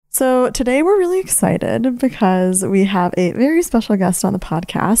So today we're really excited because we have a very special guest on the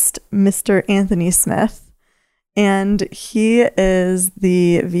podcast, Mr. Anthony Smith. And he is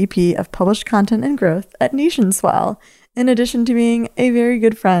the VP of Published Content and Growth at NationSwell, in addition to being a very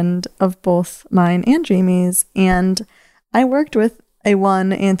good friend of both mine and Jamie's. And I worked with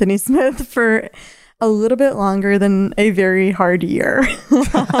Anthony Smith for a little bit longer than a very hard year.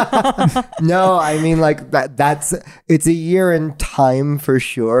 No, I mean, like it's a year in time for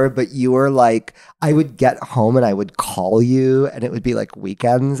sure, but you were like, I would get home and I would call you and it would be like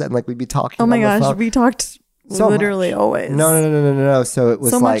weekends and like we'd be talking. Oh my on the gosh, phone. we talked So literally much. always. No. So it was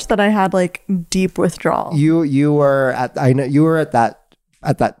so like much that I had like deep withdrawal. you were at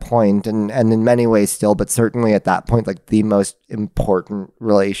that point and in many ways still, but certainly at that point, like the most important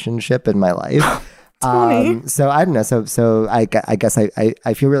relationship in my life. Tony. So I don't know. So I guess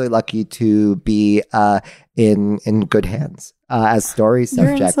I feel really lucky to be in good hands as story You're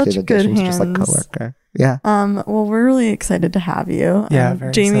in subject such in addition good to just like hands. coworker. Yeah. Well, we're really excited to have you. Yeah,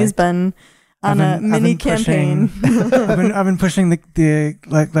 very Jamie's psyched. been on a mini campaign. I've been pushing the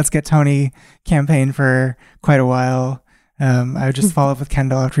like Let's Get Tony campaign for quite a while. I would just follow up with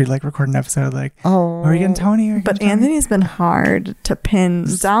Kendall after we like record an episode. Like, Oh, are we getting Tony? But Anthony's been hard to pin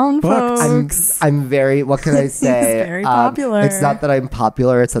down, booked. folks. I'm very, what can I say? He's very popular. It's not that I'm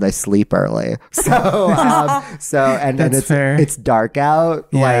popular, it's that I sleep early. So, and That's it's fair. it's dark out.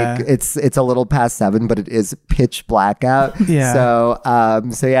 Yeah. Like it's a little past 7, but it is pitch black out. Yeah.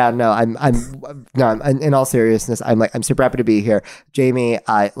 So yeah, no, I'm in all seriousness, I'm super happy to be here. Jamie,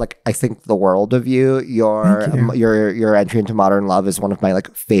 I think the world of you. Thank you. Your entry into modern love is one of my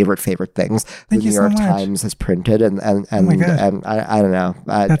like favorite things the Thank New you so York much. Times has printed and my God. and I don't know.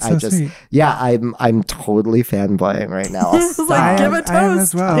 That's so sweet. Yeah, I'm totally fanboying right now. It's like, give a I am toast,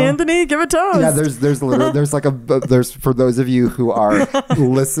 as well. Anthony, give a toast. Yeah, there's literally there's for those of you who are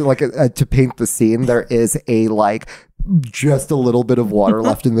listen to paint the scene, there is a like just a little bit of water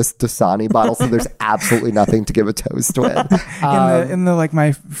left in this Dasani bottle, so there's absolutely nothing to give a toast with. in the like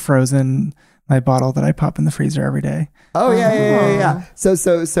my frozen bottle that I pop in the freezer every day. Oh yeah.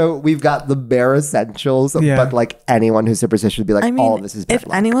 So we've got the bare essentials, Yeah. but like anyone who's superstitious would be like, I mean, all of this is bad if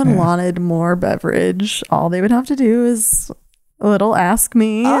luck. anyone wanted more beverage, all they would have to do is a little ask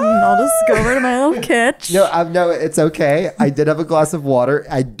me, and I'll just go over to my little kitchen. No, it's okay. I did have a glass of water.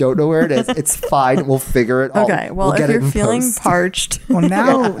 I don't know where it is. It's fine. We'll figure it out. Okay, well, We'll if get it you're in feeling post. parched, Well,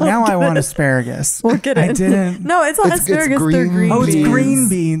 now I want asparagus. we'll get it. I didn't. No, it's not It's asparagus. They're green green Oh, it's beans. green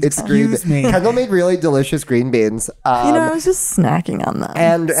beans. It's green. Excuse me. Kendall made really delicious green beans. I was just snacking on them.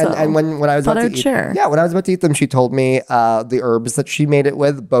 And so when I was thought about I to would eat, share. when I was about to eat them, she told me the herbs that she made it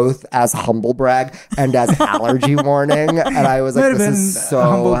with, both as humble brag and as allergy warning. And I was Might like, have this been is so a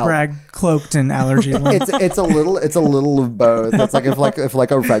humble helpful. brag cloaked in allergy. It's a little of both. It's like if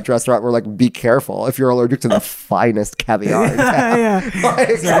a French restaurant were like, be careful if you're allergic to the finest caviar. in town. yeah, Like,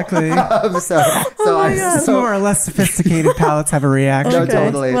 exactly. So More or less sophisticated palates have a reaction. No, Okay,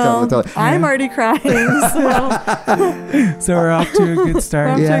 totally. I'm already crying. So So we're off to a good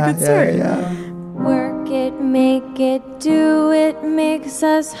start. We're off to a good start. yeah. Work it, make it, do it, makes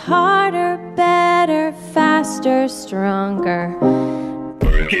us harder, better, faster, stronger.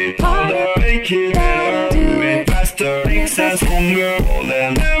 Work it harder, make it better, do it faster, makes us stronger, more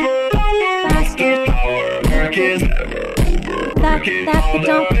than ever. Faster power, work is never over. Work it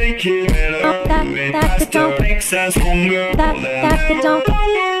harder, make it better, do it faster, makes us stronger, more than ever. Faster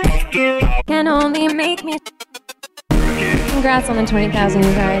power. Can only make me. Congrats on the 20,000, you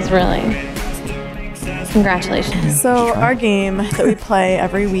guys, really. Congratulations. So our game that we play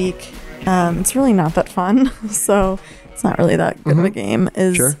every week, it's really not that fun. So it's not really that good of a game.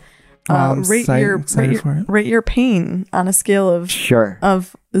 Is Sure. rate your pain on a scale of Sure.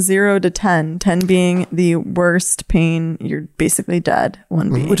 of 0 to 10. 10 being the worst pain, you're basically dead.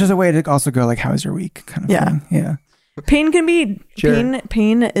 1 being Which is a way to also go like, how was your week? Kind of Yeah. thing. Yeah. pain can be Sure.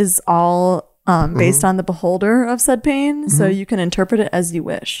 pain is all based on the beholder of said pain, so you can interpret it as you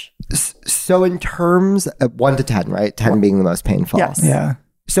wish. So in terms of 1 to 10, right? 10 being the most painful. Yes. Yeah.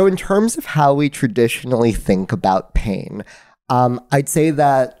 So in terms of how we traditionally think about pain, I'd say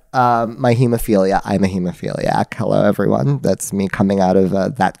that my hemophilia, I'm a hemophiliac. Hello, everyone. That's me coming out of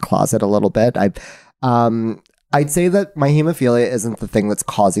that closet a little bit. I'd say that my hemophilia isn't the thing that's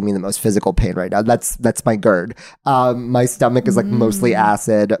causing me the most physical pain right now. That's my GERD. My stomach is like mostly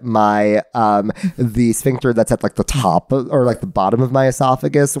acid. My the sphincter that's at like the top or like the bottom of my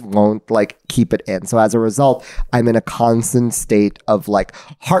esophagus won't like keep it in. So as a result, I'm in a constant state of like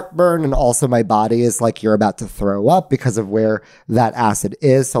heartburn, and also my body is like you're about to throw up because of where that acid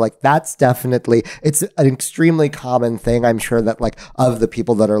is. So like that's definitely, it's an extremely common thing. I'm sure that like of the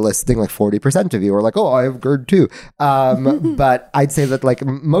people that are listening, like 40% of you are like, oh, I have GERD too. But I'd say that like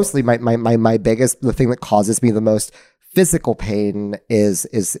mostly my biggest, the thing that causes me the most physical pain is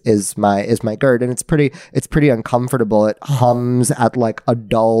my GERD, and it's pretty uncomfortable. It hums at like a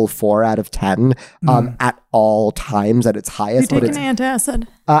dull 4 out of 10 at all times at its highest. You take an antacid?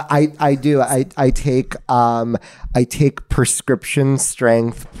 I do. I take prescription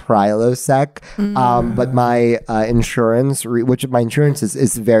strength Prilosec, but my insurance, which my insurance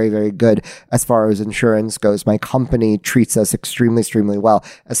is very, very good as far as insurance goes. My company treats us extremely well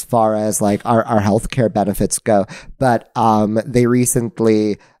as far as like our healthcare benefits go. But they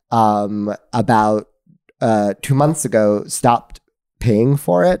recently, about 2 months ago, stopped paying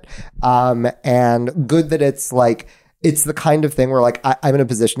for it. And good that it's like, it's the kind of thing where like I'm in a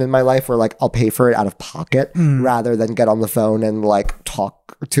position in my life where like I'll pay for it out of pocket rather than get on the phone and like talk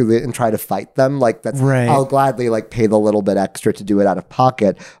to and try to fight them. Like that's right. I'll gladly like pay the little bit extra to do it out of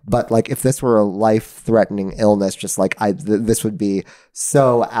pocket. But like if this were a life-threatening illness, just like this would be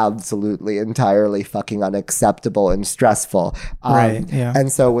so absolutely entirely fucking unacceptable and stressful. Right. Yeah.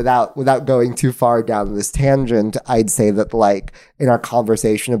 And so without going too far down this tangent, I'd say that like in our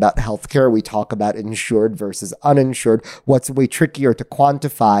conversation about healthcare, we talk about insured versus uninsured. What's way trickier to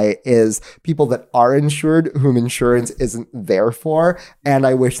quantify is people that are insured whom insurance isn't there for. And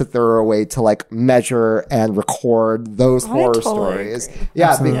I wish that there were a way to like measure and record those horror stories. Agree.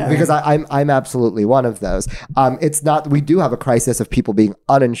 Yeah, because I'm absolutely one of those. It's not, we do have a crisis of people being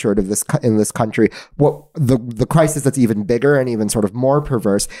uninsured in this country. What the crisis that's even bigger and even sort of more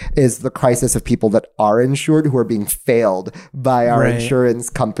perverse is the crisis of people that are insured who are being failed by our insurance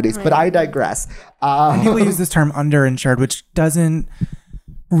companies. But I digress. People use this term underinsured, which doesn't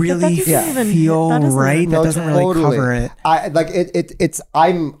really feel right. That doesn't really cover it.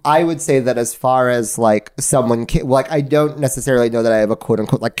 I would say that as far as like someone like I don't necessarily know that I have a quote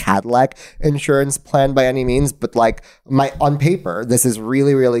unquote like Cadillac insurance plan by any means, but like on paper this is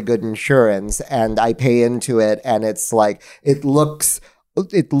really, really good insurance, and I pay into it, and it's like it looks,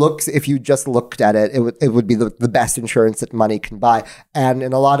 if you just looked at it, it would be the best insurance that money can buy. And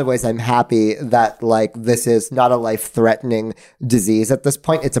in a lot of ways, I'm happy that like this is not a life-threatening disease at this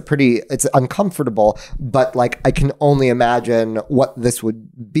point. It's uncomfortable, but like I can only imagine what this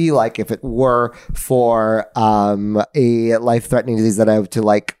would be like if it were for a life-threatening disease that I have to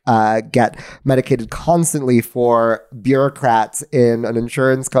like get medicated constantly for bureaucrats in an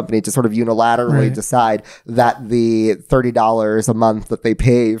insurance company to sort of unilaterally decide that the $30 a month that they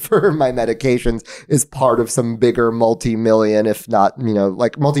pay for my medications is part of some bigger multi-million, if not,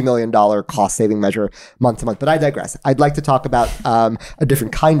 like multi-million-dollar cost-saving measure month to month. But I digress. I'd like to talk about a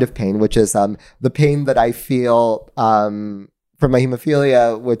different kind of pain, which is the pain that I feel from my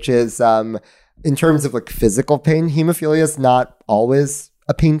hemophilia, which is in terms of like physical pain. Hemophilia is not always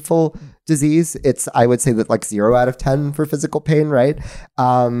a painful disease. It's, I would say that like 0 out of 10 for physical pain, right?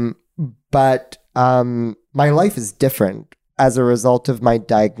 But my life is different as a result of my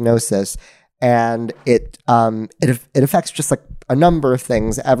diagnosis, and it affects just like a number of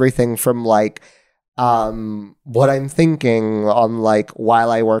things, everything from like what I'm thinking on like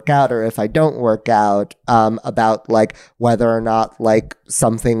while I work out or if I don't work out, about like whether or not like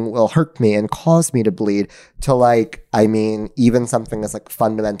something will hurt me and cause me to bleed, to like, I mean, even something as like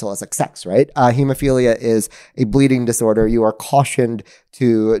fundamental as like sex, right? Hemophilia is a bleeding disorder. You are cautioned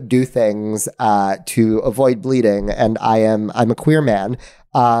to do things to avoid bleeding, and I'm a queer man.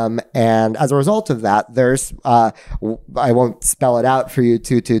 And as a result of that, there's I won't spell it out for you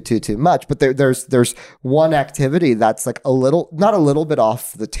too much, but there's one activity that's like not a little bit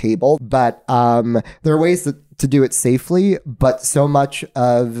off the table, but there are ways to do it safely, but so much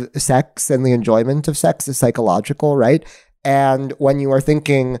of sex and the enjoyment of sex is psychological, right? And when you are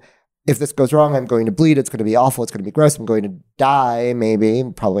thinking, if this goes wrong, I'm going to bleed, it's going to be awful, it's going to be gross, I'm going to die, maybe,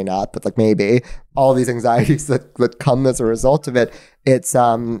 probably not, but like maybe, all these anxieties that come as a result of it, it's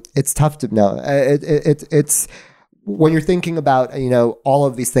tough to know. It's when you're thinking about, all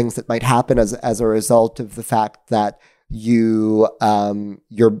of these things that might happen as a result of the fact that your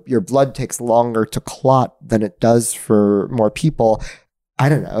blood takes longer to clot than it does for more people. I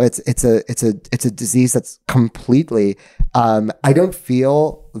don't know. It's a disease that's completely. I don't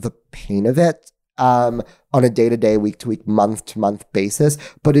feel the pain of it. on a day-to-day, week-to-week, month-to-month basis,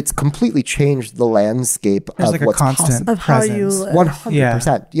 but it's completely changed the landscape There's of like a what's constant Of how you presence. live.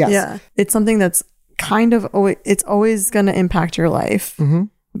 100%. Yes. Yeah. It's something that's kind of, it's always going to impact your life,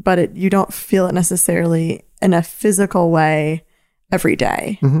 but you don't feel it necessarily in a physical way every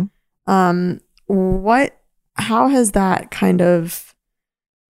day. How has that kind of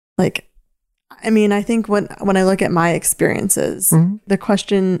like, I mean, I think when I look at my experiences, the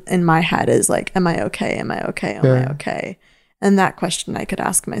question in my head is like, am I okay? Am I okay? Am I okay? And that question I could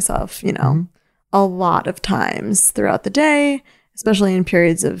ask myself, you know, a lot of times throughout the day, especially in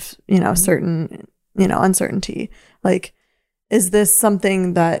periods of, you know, certain, you know, uncertainty. Like, is this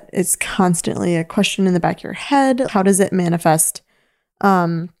something that is constantly a question in the back of your head? How does it manifest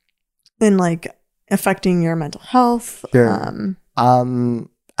in like affecting your mental health? Sure.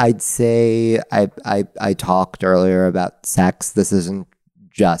 I'd say I talked earlier about sex. This isn't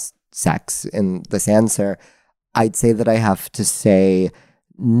just sex in this answer. I'd say that I have to say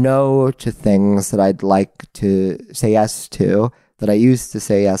no to things that I'd like to say yes to, that I used to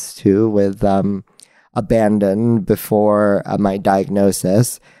say yes to with abandon before my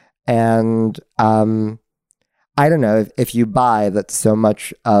diagnosis. And I don't know if you buy that so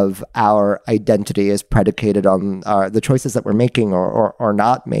much of our identity is predicated on the choices that we're making or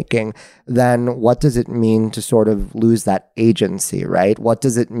not making, then what does it mean to sort of lose that agency, right? What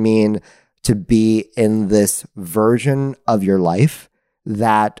does it mean to be in this version of your life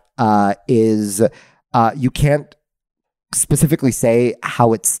that is, you can't specifically say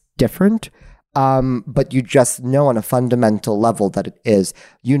how it's different, but you just know on a fundamental level that it is.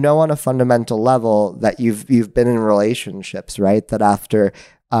 You know on a fundamental level that you've been in relationships, right? That after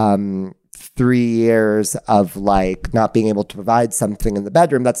 3 years of like not being able to provide something in the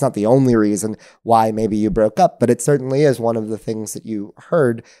bedroom, that's not the only reason why maybe you broke up, but it certainly is one of the things that you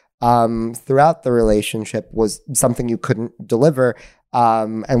heard throughout the relationship was something you couldn't deliver.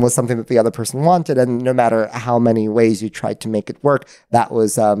 And was something that the other person wanted, and no matter how many ways you tried to make it work, that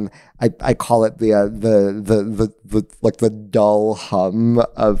was I call it the like the dull hum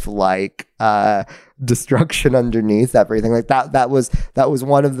of like destruction underneath everything. Like that was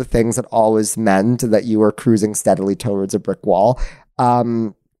one of the things that always meant that you were cruising steadily towards a brick wall.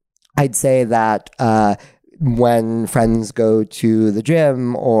 I'd say that when friends go to the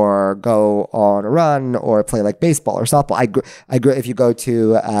gym or go on a run or play like baseball or softball, I grew, if you go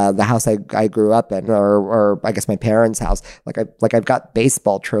to the house I grew up in, or I guess my parents' house, I've got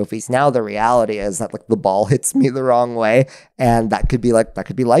baseball trophies. Now the reality is that like the ball hits me the wrong way, and that could be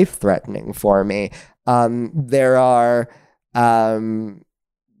life threatening for me. There are a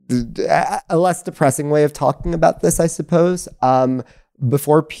less depressing way of talking about this, I suppose.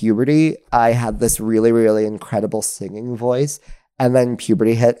 Before puberty, I had this really, really incredible singing voice. And then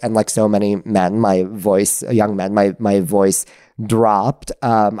puberty hit, and like so many men, young men, my voice dropped.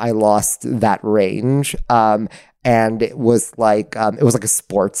 I lost that range. And it was like a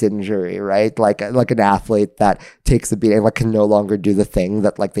sports injury, right? Like an athlete that takes a beating, like can no longer do the thing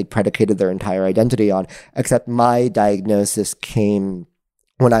that like they predicated their entire identity on. Except my diagnosis came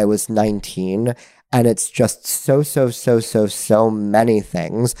when I was 19. And it's just so many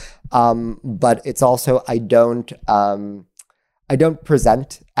things. But it's also, I don't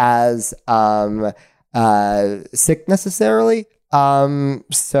present as sick necessarily.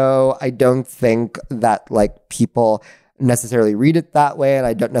 So I don't think that like people necessarily read it that way. And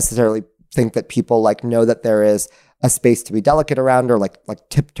I don't necessarily think that people like know that there is a space to be delicate around or like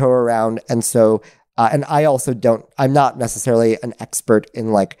tiptoe around. And so, and I also I'm not necessarily an expert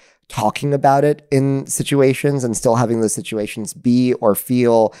in like talking about it in situations and still having those situations be or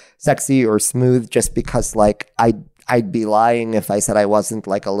feel sexy or smooth, just because like I'd be lying if I said I wasn't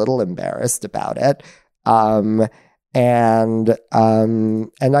like a little embarrassed about it. And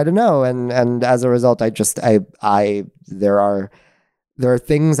I don't know. And as a result, there are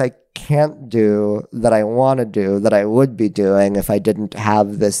things I can't do that I want to do that I would be doing if I didn't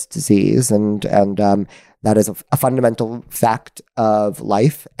have this disease. And that is a fundamental fact of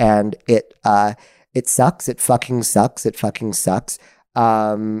life, and it sucks. It fucking sucks. It fucking sucks.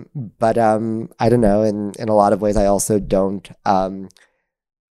 But I don't know. In a lot of ways, I also don't.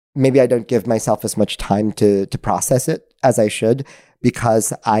 Maybe I don't give myself as much time to process it as I should,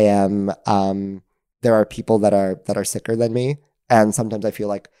 because I am. There are people that are sicker than me, and sometimes I feel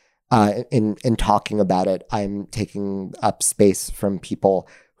like in talking about it, I'm taking up space from people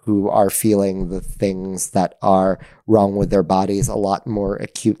who are feeling the things that are wrong with their bodies a lot more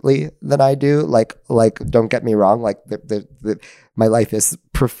acutely than I do. Like don't get me wrong, like my life is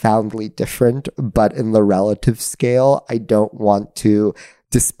profoundly different, but in the relative scale, I don't want to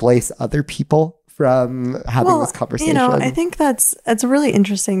displace other people from having this conversation. I think that's a really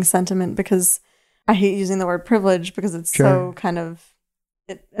interesting sentiment because I hate using the word privilege because it's so kind of,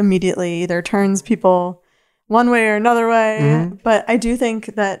 it immediately either turns people one way or another way. But I do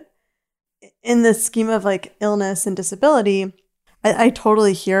think that in the scheme of like illness and disability, I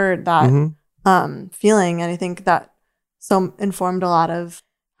totally hear that feeling. And I think that so informed a lot of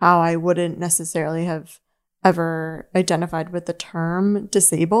how I wouldn't necessarily have ever identified with the term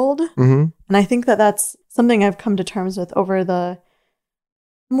disabled. And I think that that's something I've come to terms with over the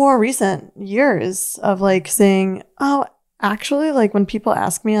more recent years of like saying, oh, actually, like when people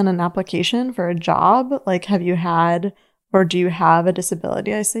ask me on an application for a job, like, have you had or do you have a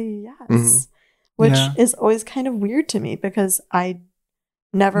disability? I say yes, which is always kind of weird to me because I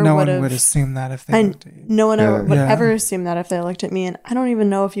never no would one have would assume that if they looked at you. No one would ever assume that if they looked at me. And I don't even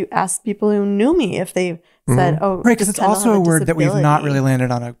know if you asked people who knew me if they said, oh, right, because it's also a word that we've not really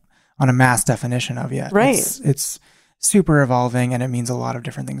landed on a mass definition of yet. Right. It's super evolving and it means a lot of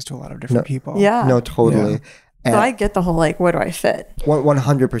different things to a lot of different people. Yeah. No, totally. So I get the whole like, where do I fit?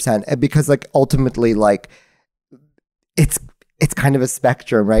 100%. Because like ultimately, like it's kind of a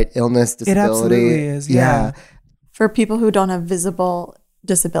spectrum, right? Illness, disability. It absolutely is. Yeah. For people who don't have visible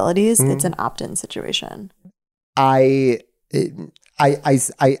disabilities, it's an opt-in situation. I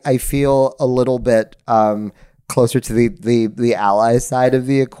feel a little bit closer to the ally side of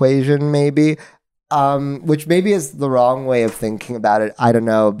the equation, maybe. Which maybe is the wrong way of thinking about it. I don't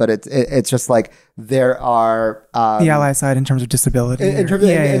know, but it's just like there are the ally side in terms of disability.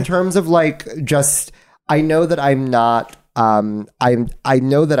 In terms of like just, I know that I'm not. I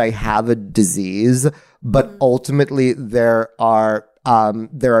know that I have a disease, but ultimately there are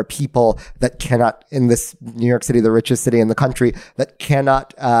people that cannot, in this New York City, the richest city in the country, that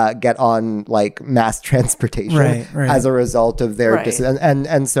cannot get on like mass transportation as a result of their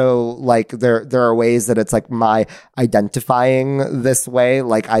and so like there are ways that it's like my identifying this way,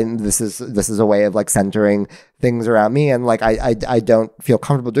 like this is a way of like centering things around me, and like I don't feel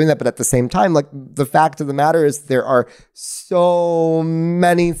comfortable doing that. But at the same time, like the fact of the matter is there are so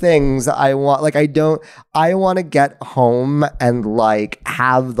many things I want. Like I want to get home and like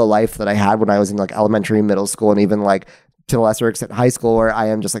have the life that I had when I was in like elementary, middle school, and even like to a lesser extent high school, where I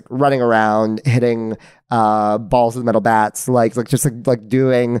am just like running around hitting balls with metal bats, like just like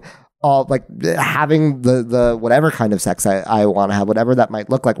doing all, like having the whatever kind of sex I want to have, whatever that might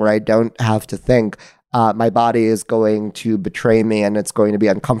look like, where I don't have to think my body is going to betray me and it's going to be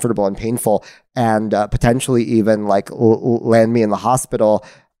uncomfortable and painful and potentially even like land me in the hospital.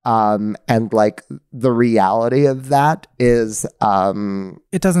 And like the reality of that is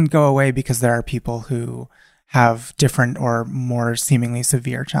it doesn't go away because there are people who have different or more seemingly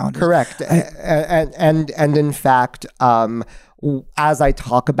severe challenges. Correct. And in fact, as I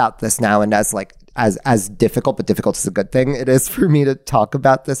talk about this now, and as difficult, but difficult is a good thing, it is for me to talk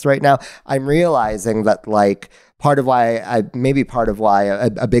about this right now, I'm realizing that like a big part of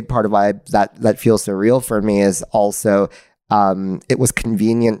why that feels so real for me is also it was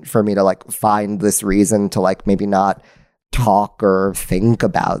convenient for me to like find this reason to like maybe not talk or think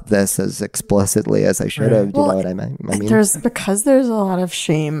about this as explicitly as I should have. Do you know what I mean? Because there's a lot of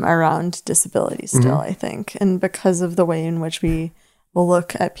shame around disability still, I think, and because of the way in which we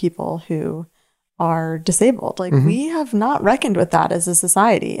look at people who are disabled, like we have not reckoned with that as a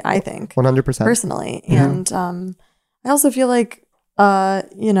society, I think 100% personally. And I also feel like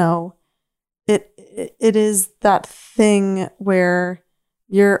it is that thing where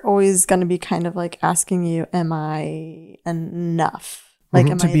you're always going to be kind of like asking you, am I enough? Like,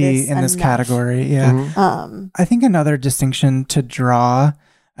 am to I be in this category? Yeah. I think another distinction to draw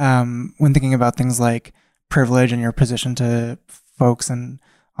when thinking about things like privilege and your position to folks and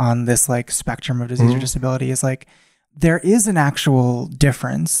on this like spectrum of disease or disability is like, there is an actual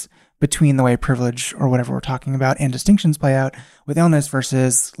difference between the way privilege or whatever we're talking about and distinctions play out with illness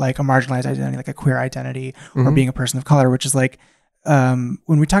versus like a marginalized identity, like a queer identity or being a person of color, which is like, when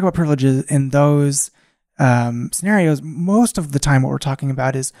we talk about privileges in those scenarios, most of the time what we're talking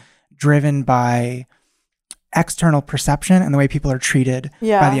about is driven by external perception and the way people are treated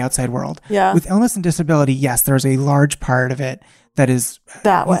by the outside world. Yeah. With illness and disability, yes, there's a large part of it that is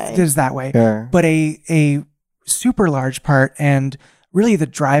that way. Yeah. But a super large part, and really the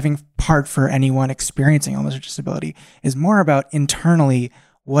driving part for anyone experiencing illness or disability, is more about internally,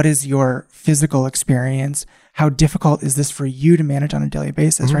 what is your physical experience? How difficult is this for you to manage on a daily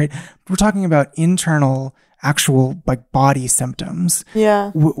basis, right? We're talking about internal, actual like body symptoms.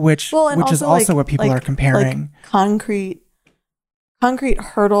 Yeah. Which is also what people are comparing. Like concrete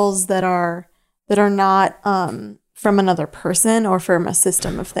hurdles that are not from another person or from a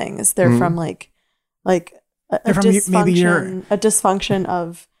system of things. They're from like like a Maybe dysfunction, a dysfunction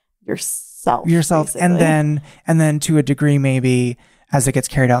of yourself, basically. and then to a degree, maybe as it gets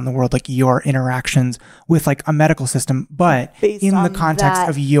carried out in the world, like your interactions with like a medical system, but Based in the on context that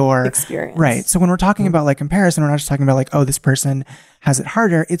of your experience. Right. So when we're talking about like comparison, we're not just talking about like, oh, this person has it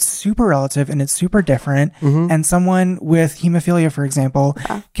harder. It's super relative and it's super different. And someone with hemophilia, for example,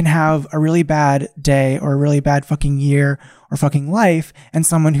 can have a really bad day or a really bad fucking year or fucking life. And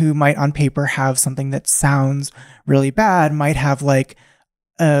someone who might on paper have something that sounds really bad might have like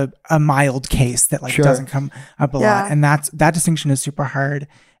a mild case that like doesn't come up a lot. And that distinction is super hard.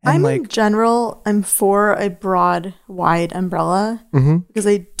 And in general, I'm for a broad, wide umbrella because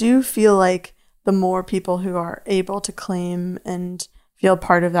I do feel like the more people who are able to claim and feel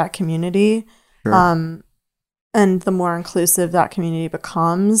part of that community, and the more inclusive that community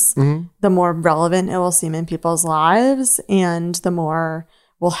becomes, the more relevant it will seem in people's lives, and the more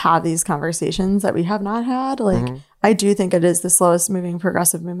we'll have these conversations that we have not had. Like, I do think it is the slowest moving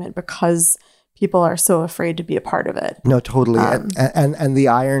progressive movement because people are so afraid to be a part of it. No, totally. And the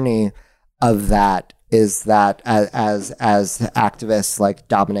irony of that is that as activists like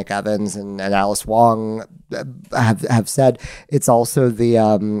Dominic Evans and Alice Wong have said, it's also the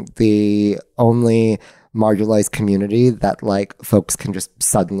only marginalized community that like folks can just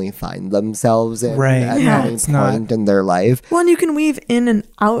suddenly find themselves in at any point in their life. Well, and you can weave in and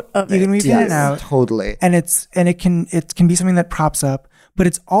out of it. You can weave in and out. Totally. And it can be something that props up, but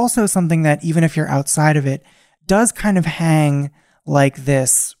it's also something that even if you're outside of it, does kind of hang like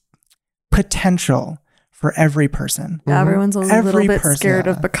this potential for every person. Yeah, everyone's a little bit scared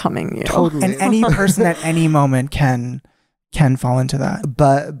of becoming you. Totally. And any person at any moment can fall into that.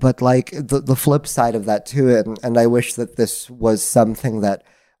 But like the flip side of that too, and I wish that this was something that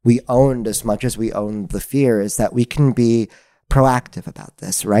we owned as much as we own the fear, is that we can be proactive about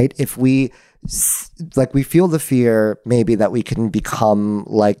this, right? If we feel the fear, maybe that we can become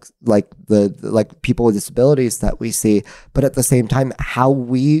like people with disabilities that we see, but at the same time, how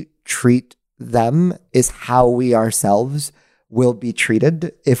we treat them is how we ourselves will be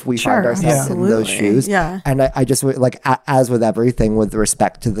treated if we find ourselves in those shoes. And I just like, as with everything with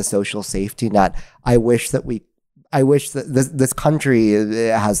respect to the social safety net, I wish that this country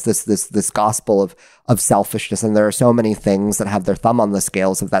has this gospel of selfishness, and there are so many things that have their thumb on the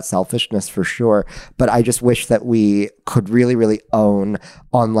scales of that selfishness for sure. But I just wish that we could really, really own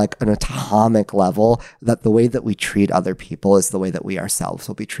on like an atomic level that the way that we treat other people is the way that we ourselves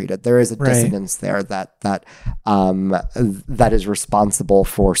will be treated. There is a dissonance there that is responsible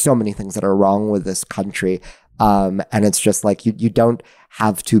for so many things that are wrong with this country. And it's just like, you don't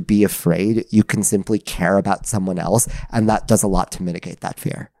have to be afraid. You can simply care about someone else. And that does a lot to mitigate that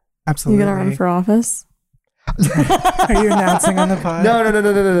fear. Absolutely. You gonna run for office? Are you announcing on the pod? No.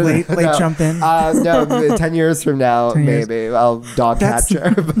 Late jump in. No, 10 years from now, maybe I'll dog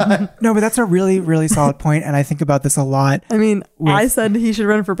catcher. No, but that's a really, really solid point, and I think about this a lot. I mean, I said he should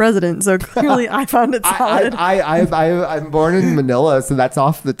run for president, so clearly I found it solid. I'm born in Manila, so that's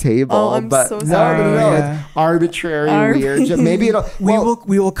off the table. Oh, I'm but so sorry. No. It's arbitrary, weird. Maybe it'll.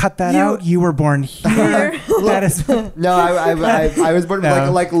 We will cut that out. You were born here. That is no. I was born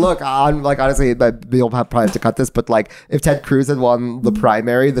like look on like honestly, you'll probably have to cut this, but like if Ted Cruz had won the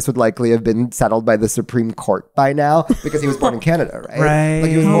primary, this would likely have been settled by the Supreme Court by now because he was born in Canada, right? Right.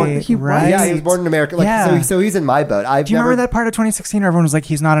 Like he was born in America. Like so he's in my boat. Do you remember that part of 2016 where everyone was like,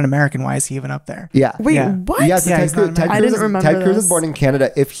 he's not an American, why is he even up there? Yeah. Wait, what? Yeah, so Ted Cruz is born in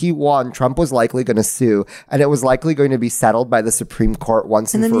Canada. If he won, Trump was likely going to sue, and it was likely going to be settled by the Supreme Court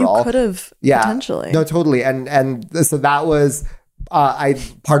once and for all. And then you could have potentially. No, totally. And so that was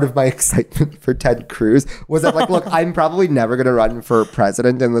part of my excitement for Ted Cruz was that like, look, I'm probably never going to run for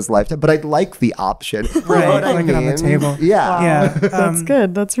president in this lifetime, but I'd like the option. Right. You know what I like mean? it on the table. Yeah. Wow. Yeah. That's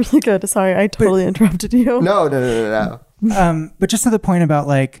good. That's really good. Sorry, I totally interrupted you. No. But just to the point about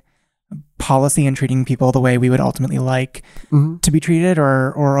like policy and treating people the way we would ultimately like to be treated,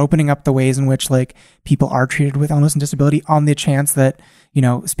 or opening up the ways in which like people are treated with illness and disability on the chance that, you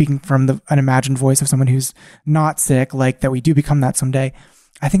know, speaking from an imagined voice of someone who's not sick, like that we do become that someday.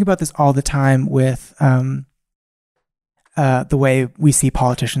 I think about this all the time with the way we see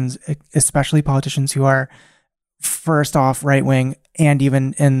politicians, especially politicians who are first off right-wing and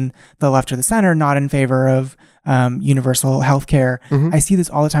even in the left or the center, not in favor of universal healthcare. I see this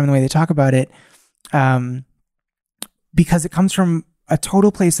all the time in the way they talk about it, because it comes from a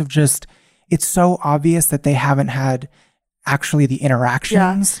total place of just, it's so obvious that they haven't had actually the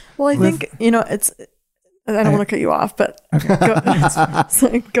interactions. Yeah. Well, I think, you know, I don't want to cut you off, but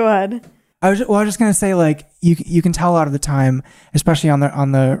go ahead. I was just gonna say, like, you can tell a lot of the time, especially on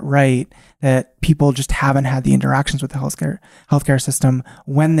the right, that people just haven't had the interactions with the healthcare system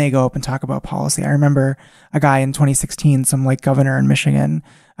when they go up and talk about policy. I remember a guy in 2016, some like governor in Michigan,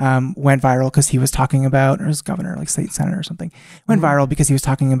 went viral because he was talking about, or his governor, like state senator or something, went viral because he was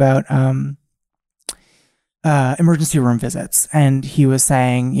talking about emergency room visits, and he was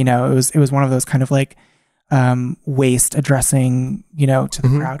saying, you know, it was one of those kind of like waste addressing, you know, to the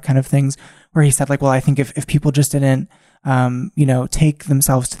crowd kind of things, where he said like, well, I think if people just didn't, you know, take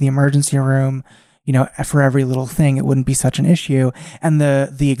themselves to the emergency room, you know, for every little thing, it wouldn't be such an issue. And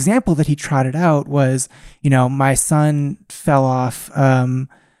the example that he trotted out was, you know, my son fell off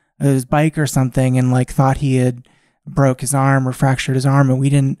his bike or something and like thought he had broke his arm or fractured his arm, and we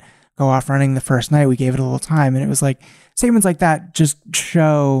didn't go off running the first night. We gave it a little time. And it was like statements like that just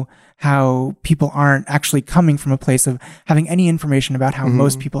show how people aren't actually coming from a place of having any information about how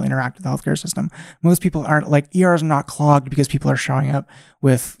most people interact with the healthcare system. Most people aren't like, ERs are not clogged because people are showing up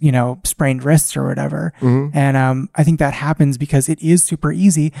with, you know, sprained wrists or whatever. And I think that happens because it is super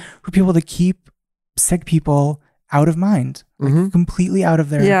easy for people to keep sick people out of mind, like completely out of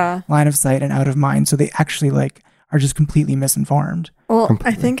their line of sight and out of mind. So they actually like are just completely misinformed. Well,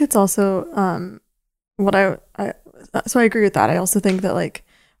 I think it's also so I agree with that. I also think that like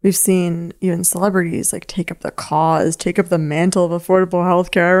we've seen even celebrities like take up the cause, take up the mantle of affordable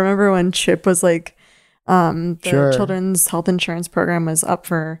healthcare. I remember when CHIP was like the children's health insurance program was up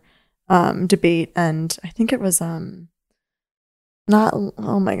for debate, and I think it was not,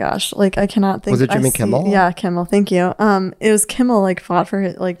 oh my gosh, like I cannot think. Was it Jimmy Kimmel? Yeah, Kimmel. Thank you. It was Kimmel like fought for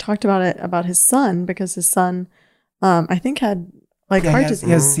it, like talked about his son, because his son I think had like heart disease.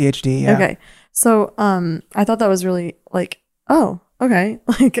 He has CHD. Yeah. Okay. So I thought that was really like, oh, okay,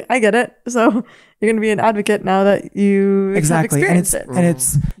 like I get it. So you're going to be an advocate now that you have experienced it. And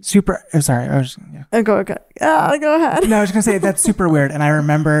it's super. Oh, sorry, I was. Yeah. Go ahead. No, I was going to say that's super weird. And I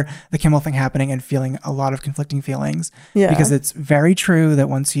remember the Kimmel thing happening and feeling a lot of conflicting feelings. Yeah. Because it's very true that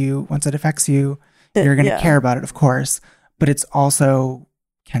once it affects you, you're going to care about it, of course. But it's also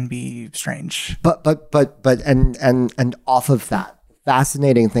can be strange. But and off of that,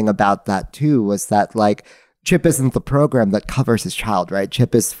 fascinating thing about that too was that like CHIP isn't the program that covers his child, right?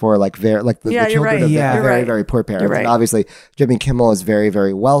 CHIP is for like the children of the very, very poor parents. Right. And obviously Jimmy Kimmel is very,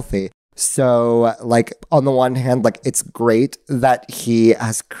 very wealthy. So like on the one hand, like it's great that he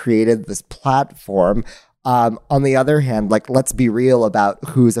has created this platform. On the other hand, like let's be real about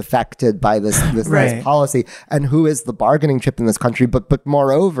who's affected by this policy and who is the bargaining chip in this country. But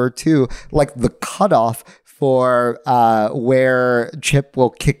moreover, too, like the cutoff for where CHIP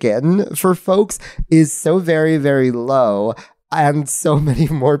will kick in for folks is so very, very low. And so many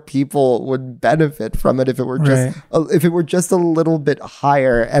more people would benefit from it if it were just a little bit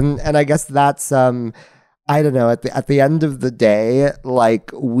higher. And I guess that's I don't know, at the end of the day,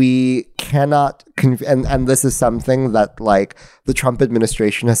 like we cannot and this is something that like the Trump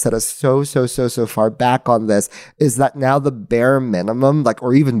administration has set us so far back on, this is that now the bare minimum, like,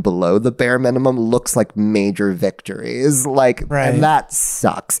 or even below the bare minimum, looks like major victories, like, and that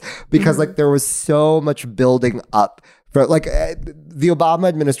sucks because like there was so much building up. For like the Obama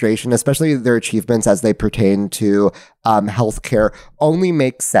administration, especially their achievements as they pertain to healthcare, only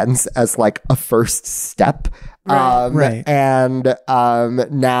makes sense as like a first step. And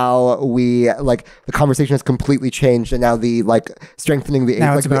now we like the conversation has completely changed, and now the like strengthening the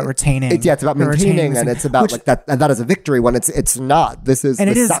now it's about retaining. It's about maintaining, and it's about like that. And that is a victory when it's not. This is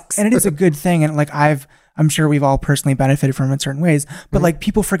sucks. And it is a good thing. And like I'm sure we've all personally benefited from it in certain ways, but like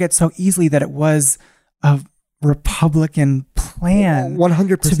people forget so easily that it was a Republican plan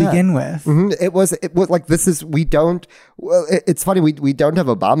 100% to begin with. It was like, this is, we don't, well, it's funny, we don't have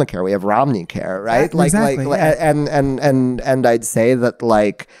Obamacare, we have Romney care, right? And I'd say that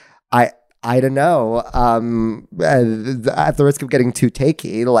like I don't know, at the risk of getting too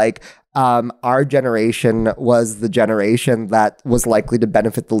takey, like our generation was the generation that was likely to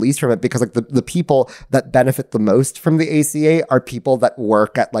benefit the least from it, because like the people that benefit the most from the ACA are people that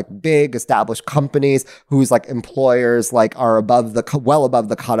work at like big established companies whose like employers like are well above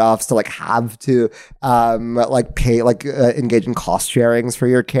the cutoffs to like have to like pay like engage in cost sharings for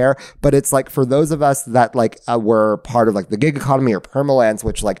your care. But it's like for those of us that like were part of like the gig economy or permalance,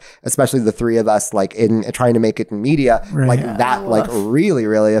 which like especially the three of us like in trying to make it in media, like that like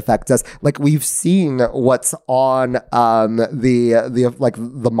really affects us. because like we've seen what's on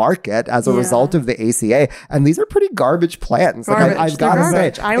the market as a result of the ACA, and these are pretty garbage plans. Garbage. Like I've got to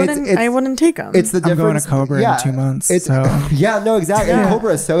say, I wouldn't take them. It's the I'm going difference. to Cobra in 2 months. No, exactly. And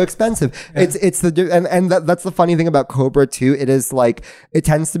Cobra is so expensive. It's that's the funny thing about Cobra too. It is like it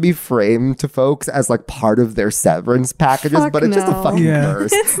tends to be framed to folks as like part of their severance packages, but it's just a fucking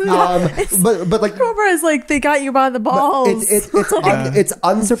curse. It's not. But like Cobra is like they got you by the balls. It's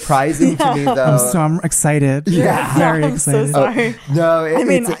unsurprising to me though. I'm excited. Yeah, very I'm excited. so sorry.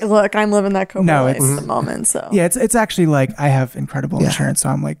 Look, I'm living that Cobra life at the moment. So yeah, it's actually like I have incredible insurance, so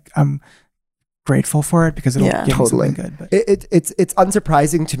I'm grateful for it because it'll give me something good. But it's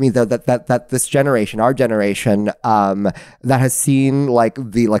unsurprising to me though that this generation, our generation, that has seen like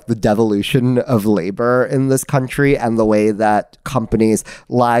the devolution of labor in this country and the way that companies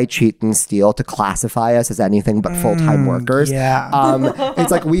lie, cheat, and steal to classify us as anything but full-time workers.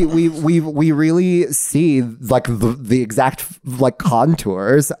 It's like we really see like the exact like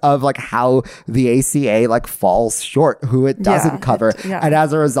contours of like how the ACA like falls short, who it doesn't cover, and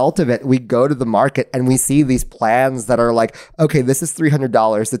as a result of it, we go to the market and we see these plans that are like, okay, this is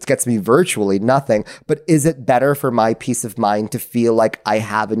 $300 that gets me virtually nothing, but is it better for my peace of mind to feel like I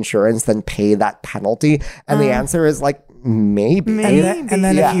have insurance than pay that penalty? And the answer is like maybe. And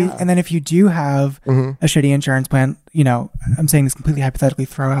then if you do have a shitty insurance plan, you know, I'm saying this completely hypothetically,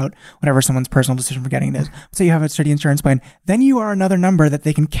 throw out whatever someone's personal decision for getting it is. So you have a shitty insurance plan, then you are another number that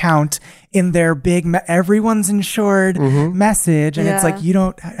they can count in their big everyone's insured message, and it's like you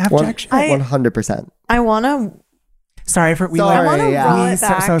don't have to actually 100%. I want to. Sorry for we. I want to roll it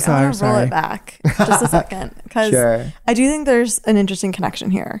back. So sorry. I want to roll it back just a second because I do think there's an interesting connection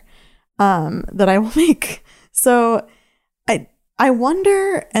here that I will make. So I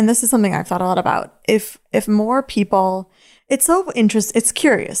wonder, and this is something I've thought a lot about, if more people, it's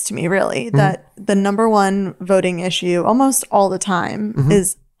curious to me really that the number one voting issue almost all the time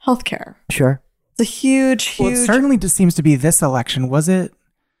is healthcare. Sure. It's a huge. Well, it certainly just seems to be this election. Was it?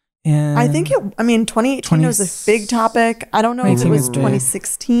 I think 2018 was a big topic. I don't know if it was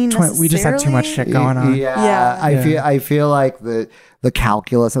 2016. We just had too much shit going on. I feel like the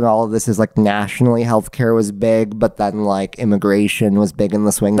calculus and all of this is like nationally healthcare was big, but then like immigration was big in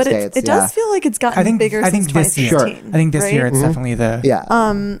the swing states. It does feel like it's gotten bigger since 2016. I think this year it's definitely the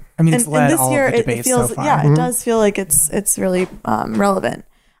I mean, it's led all of the debates so far. It does feel like it's really relevant.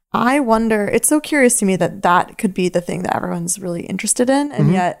 I wonder. It's so curious to me that could be the thing that everyone's really interested in,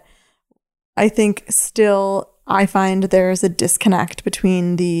 and yet I think still I find there's a disconnect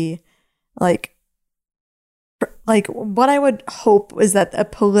between the like what I would hope is that a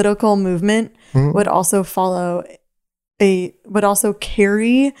political movement would also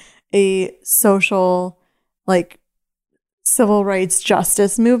carry a social like civil rights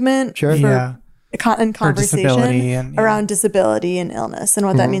justice movement and conversation around disability and illness and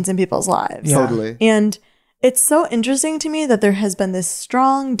what that means in people's lives. Totally. And it's so interesting to me that there has been this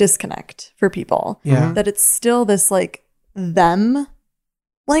strong disconnect for people. That it's still this like them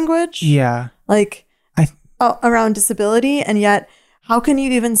language. Like around disability. And yet how can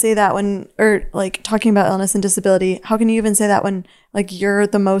you even say that or like talking about illness and disability, how can you even say that when like you're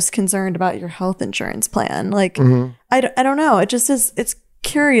the most concerned about your health insurance plan? Like, I don't know. It just is, it's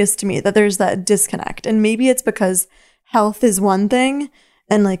curious to me that there's that disconnect. And maybe it's because health is one thing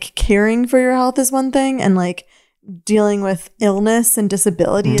and like caring for your health is one thing and like dealing with illness and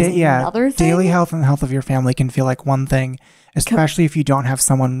disability is another thing. Daily health and the health of your family can feel like one thing, especially if you don't have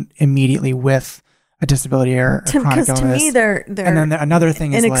someone immediately with a disability or a chronic illness. Because to me, they're and then another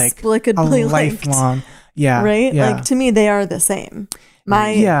thing is like a lifelong, right? Like to me, they are the same.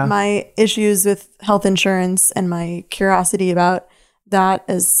 My issues with health insurance and my curiosity about that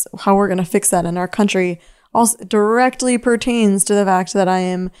is how we're going to fix that in our country also directly pertains to the fact that I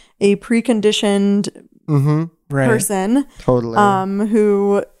am a preconditioned person, totally,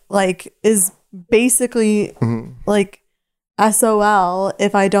 who like is basically like SOL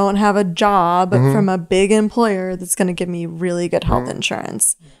if I don't have a job from a big employer that's going to give me really good health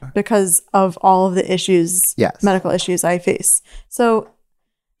insurance because of all of the issues, medical issues I face. So,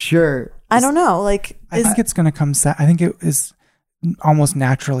 I don't know. Like, I think it's going to come. I think it is almost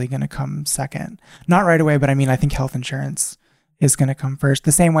naturally going to come second. Not right away, but I mean, I think health insurance is going to come first.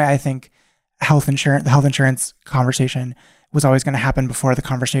 The same way I think the health insurance conversation was always going to happen before the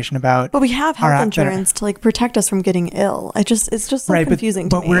conversation about. But we have health insurance to like protect us from getting ill. It's just so confusing.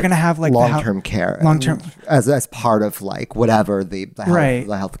 But we're going to have like long-term care, as part of like whatever the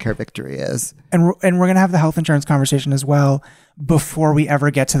healthcare victory is. And we're going to have the health insurance conversation as well before we ever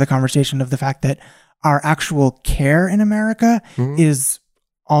get to the conversation of the fact that our actual care in America is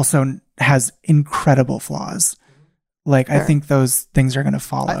also has incredible flaws. Like, I think those things are going to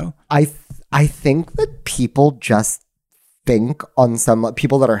follow. I think that people just think on some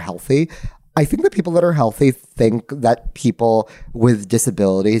people that are healthy. I think that people that are healthy think that people with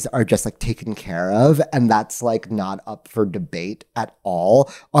disabilities are just like taken care of, and that's like not up for debate at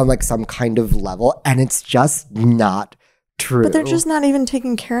all on like some kind of level, and it's just not true. But they're just not even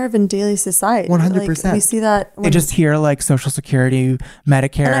taken care of in daily society. 100%. Like, we see that. They just hear like Social Security,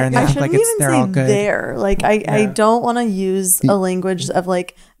 Medicare, and they think like they're all good. There, like I don't want to use a language of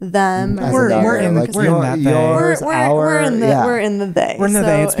like them. We're in that they. We're in the they. We're in the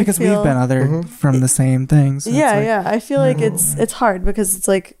they. It's because we've been other from the same things. So I feel like it's hard because it's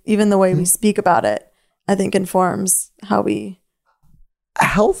like even the way we speak about it, I think informs how we. The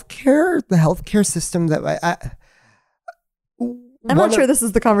healthcare system that I'm not sure this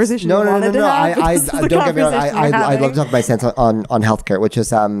is the conversation you wanted to have. Don't get me wrong. I'd love to talk my stance on healthcare, which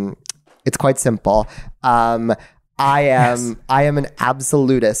is it's quite simple. I am an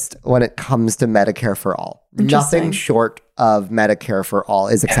absolutist when it comes to Medicare for all. Nothing short of Medicare for all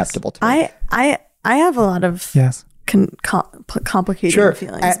is acceptable to me. I have a lot of complicated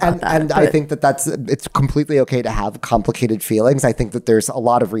feelings about that. And I think that it's completely okay to have complicated feelings. I think that there's a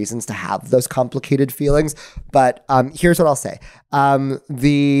lot of reasons to have those complicated feelings. But here's what I'll say.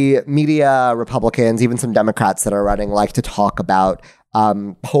 The media, Republicans, even some Democrats that are running like to talk about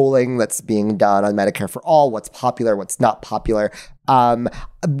polling that's being done on Medicare for all, what's popular, what's not popular.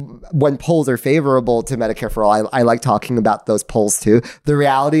 When polls are favorable to Medicare for all, I like talking about those polls too. The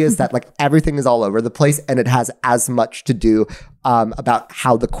reality is that like everything is all over the place, and it has as much to do about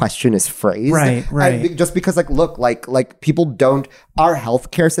how the question is phrased. Right. And just because like people don't, our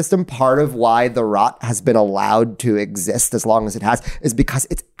healthcare system, part of why the rot has been allowed to exist as long as it has is because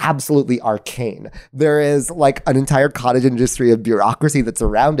it's absolutely arcane. There is like an entire cottage industry of bureaucracy that's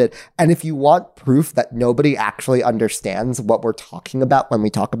around it. And if you want proof that nobody actually understands what we're talking about when we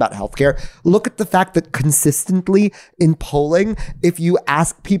talk about healthcare, look at the fact that consistently in polling, if you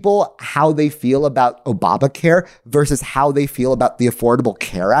ask people how they feel about Obamacare versus how they feel about the Affordable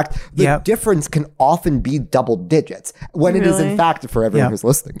Care Act, the difference can often be double digits when it is in fact, for everyone who's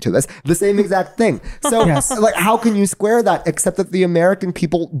listening to this, the same exact thing. So like, how can you square that except that the American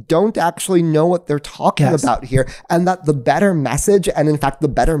people don't actually know what they're talking about here, and that the better message and in fact the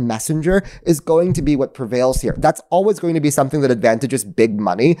better messenger is going to be what prevails here. That's always going to be something that advantages big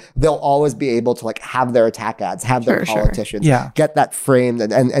money. They'll always be able to like have their attack ads, have their politicians get that framed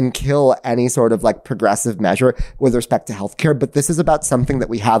and kill any sort of like progressive measure with respect to healthcare. But this is about something that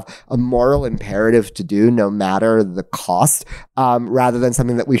we have a moral imperative to do no matter the cost, rather than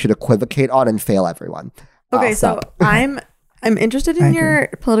something that we should equivocate on and fail everyone. Okay, so I'm interested in your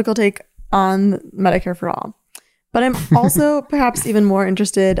political take on Medicare for all, but I'm also perhaps even more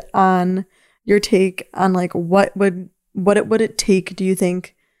interested on your take on like what would it take, do you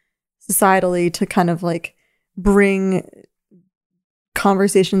think, societally to kind of like bring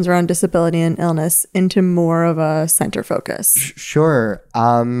conversations around disability and illness into more of a center focus? Sure.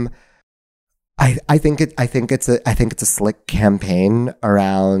 I think it's a slick campaign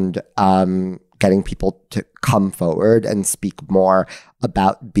around getting people to come forward and speak more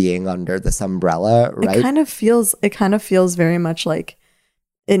about being under this umbrella, right? It kind of feels very much like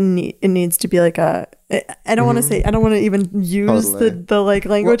it needs to be like a, I don't want to say, I don't want to even use the like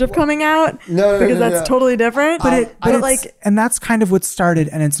language of coming out because that's totally different. And that's kind of what started,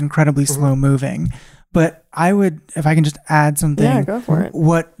 and it's incredibly slow moving. But I would, if I can just add something. Yeah, go for it.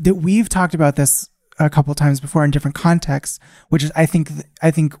 That we've talked about this a couple of times before in different contexts, which is I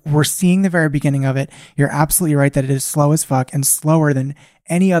think we're seeing the very beginning of it. You're absolutely right that it is slow as fuck and slower than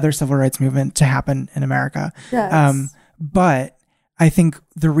any other civil rights movement to happen in America. Yes. But I think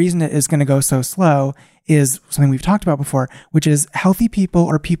the reason it is going to go so slow is something we've talked about before, which is healthy people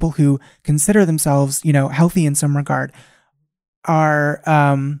or people who consider themselves, healthy in some regard are,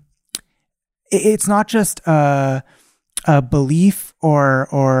 it's not just a belief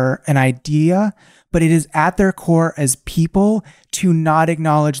or an idea, but it is at their core as people to not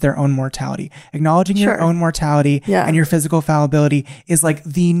acknowledge their own mortality. Acknowledging your own mortality and your physical fallibility is like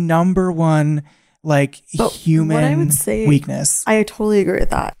the number one human weakness. I totally agree with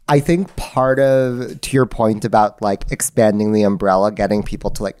that. I think part of, to your point about like expanding the umbrella, getting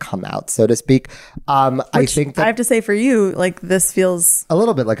people to like come out, so to speak. I think that I have to say for you, like this feels a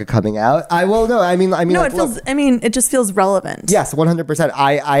little bit like a coming out. It just feels relevant. Yes, 100%.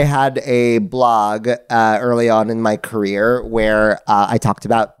 I had a blog early on in my career where I talked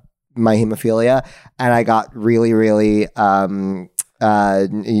about my hemophilia, and I got really, really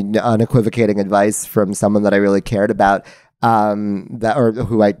unequivocating advice from someone that I really cared about. that, or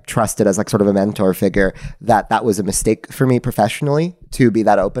who I trusted as like sort of a mentor figure, that was a mistake for me professionally to be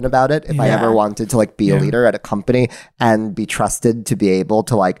that open about it. If I ever wanted to like be a leader at a company and be trusted to be able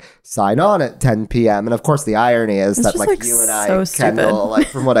to like sign on at 10 p.m. And of course the irony is that like you and I, Kendall, like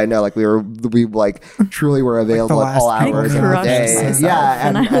from what I know, like we like truly were available at all hours of the day. Yeah.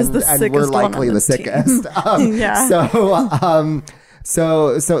 And we're likely the sickest.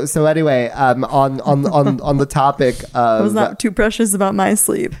 So anyway, on the topic of, I was not too precious about my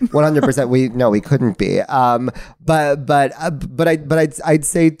sleep. 100%. We couldn't be. But I'd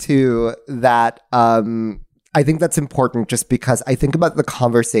say too that I think that's important, just because I think about the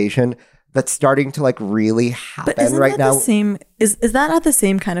conversation that's starting to like really happen right now. Is that not the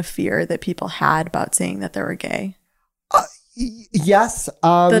same kind of fear that people had about saying that they were gay? Yes.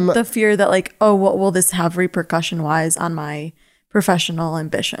 The fear that like, oh, what will this have repercussion wise on my professional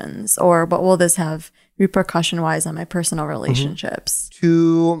ambitions, or what will this have repercussion wise on my personal relationships?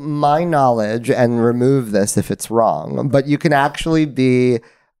 To my knowledge, and remove this if it's wrong, but you can actually be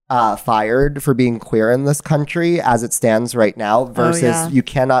fired for being queer in this country as it stands right now, versus you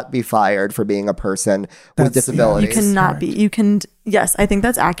cannot be fired for being a person with disabilities. You cannot be. You can. Yes, I think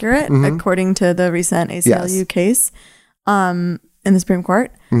that's accurate according to the recent ACLU case in the Supreme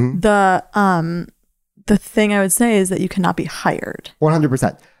Court. The thing I would say is that you cannot be hired.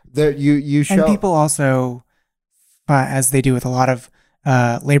 100%. You show, and people also, as they do with a lot of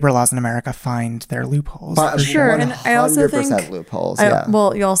labor laws in America, find their loopholes. Sure, and I also think loopholes.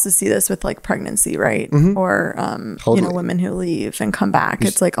 Well, you also see this with like pregnancy, right? Or women who leave and come back.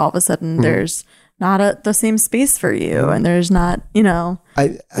 It's like all of a sudden there's not the same space for you, and there's not,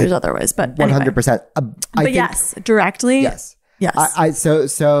 there's other ways. But 100%. But yes, directly. Yes. Yes. I think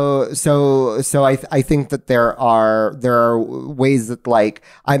that there are ways that like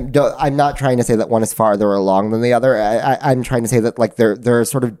I'm not trying to say that one is farther along than the other. I'm trying to say that like there are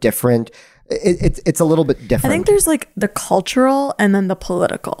sort of different. It's a little bit different. I think there's like the cultural and then the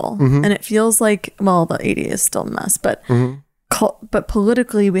political, and it feels like, well, the ADA is still a mess, but but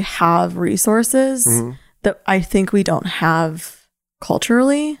politically we have resources that I think we don't have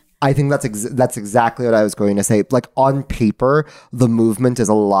culturally. I think that's exactly what I was going to say. Like on paper, the movement is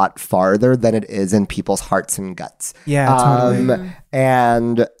a lot farther than it is in people's hearts and guts. Yeah, totally.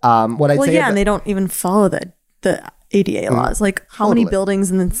 And what I'd say, and they don't even follow the ADA laws. Like how many buildings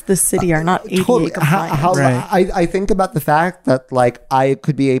in the city are not ADA compliant? I think about the fact that like I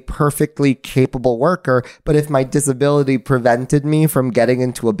could be a perfectly capable worker, but if my disability prevented me from getting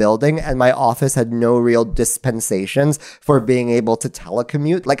into a building and my office had no real dispensations for being able to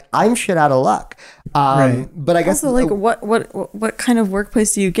telecommute, like I'm shit out of luck. But I guess also, like what kind of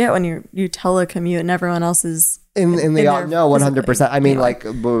workplace do you get when you telecommute and everyone else is in the no 100%. I mean, like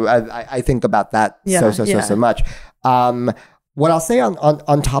I think about that so much. What I'll say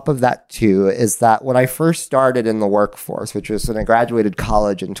on top of that too is that when I first started in the workforce, which was when I graduated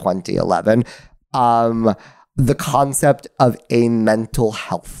college in 2011, the concept of a mental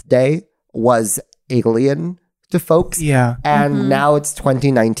health day was alien to folks. Yeah. And now it's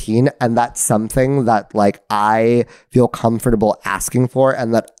 2019, and that's something that like I feel comfortable asking for,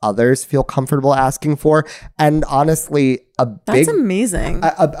 and that others feel comfortable asking for. And honestly, that's amazing.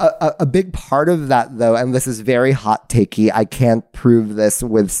 A big part of that, though, and this is very hot takey, I can't prove this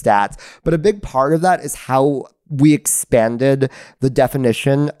with stats, but a big part of that is how we expanded the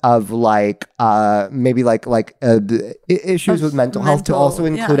definition of like maybe like issues with mental health to also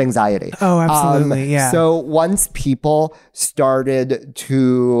include anxiety. Oh, absolutely. Yeah. So once people started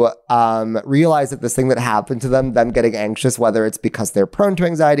to realize that this thing that happened to them getting anxious, whether it's because they're prone to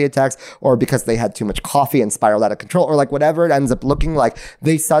anxiety attacks or because they had too much coffee and spiraled out of control, or like whatever it ends up looking like,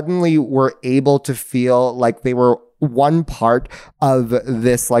 they suddenly were able to feel like they were one part of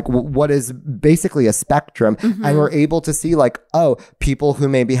this, like what is basically a spectrum. And we're able to see like, oh, people who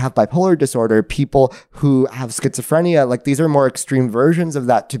maybe have bipolar disorder, people who have schizophrenia, like these are more extreme versions of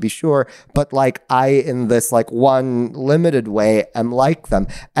that, to be sure. But like I, in this like one limited way, am like them.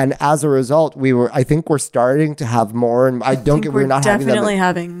 And as a result, I think we're starting to have more, and we're not definitely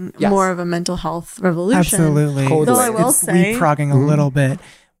having more of a mental health revolution. Absolutely. Totally. Though I will say, leapfrogging a little bit,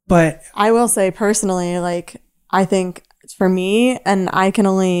 but I will say personally, like, I think for me, and I can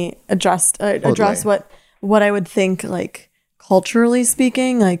only address what I would think, like culturally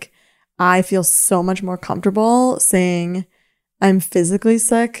speaking, like I feel so much more comfortable saying I'm physically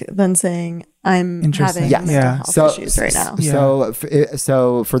sick than saying I'm having mental health issues right now.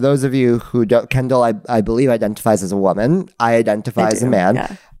 So for those of you who don't, Kendall, I believe identifies as a woman. I identify as a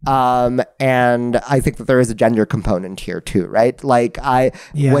man. And I think that there is a gender component here too, right? Like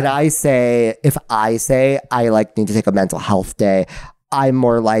when I say, if I say I like need to take a mental health day, I'm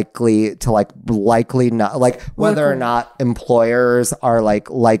more likely to likely not, like whether or not employers are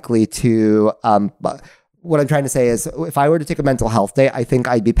likely to, what I'm trying to say is if I were to take a mental health day, I think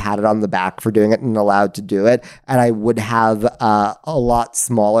I'd be patted on the back for doing it and allowed to do it. And I would have a lot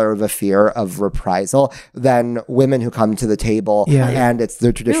smaller of a fear of reprisal than women who come to the table and it's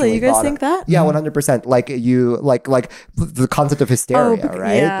the traditional. Really? You guys think that? Yeah, 100%. Like the concept of hysteria,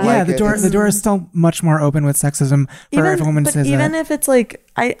 right? Yeah. Yeah, the door is still much more open with sexism for if a woman says that. Even if it's like,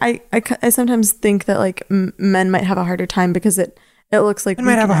 I sometimes think that like men might have a harder time because it looks like men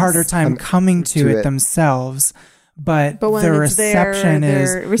might have a harder time coming to it themselves, but the reception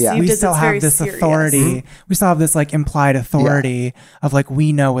is we still have this authority. We still have this like implied authority of like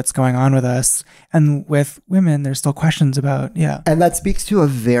we know what's going on with us, and with women, there's still questions about and that speaks to a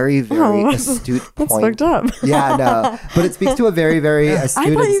very astute point. That's fucked up. Yeah, no, but it speaks to a very astute.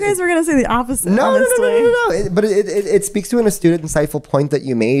 I thought you guys were gonna say the opposite. No. But it speaks to an astute, insightful point that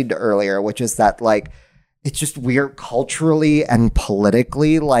you made earlier, which is that like. It's just weird culturally and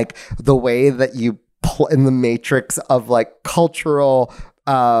politically, like the way that you in the matrix of like cultural,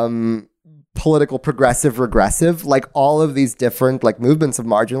 political, progressive, regressive, like all of these different like movements of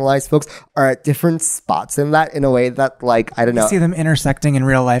marginalized folks are at different spots in that in a way that like, I don't know. You see them intersecting in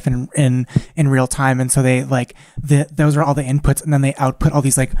real life and in real time. And so they like, those are all the inputs, and then they output all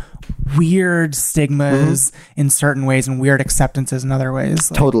these like weird stigmas in certain ways and weird acceptances in other ways.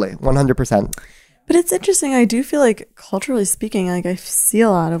 Like, totally. 100%. But it's interesting. I do feel like culturally speaking, like I see a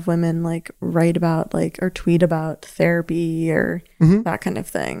lot of women like write about like or tweet about therapy or that kind of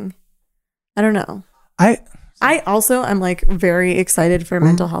thing. I don't know. I also am like very excited for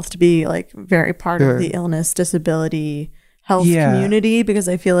mental health to be like very part of the illness, disability, health community, because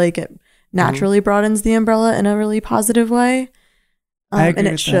I feel like it naturally broadens the umbrella in a really positive way. I agree and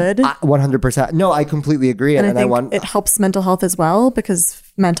it with should. 100%. No, I completely agree. And I think it helps mental health as well, because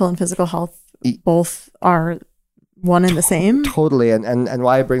mental and physical health both are one and the same. Totally. And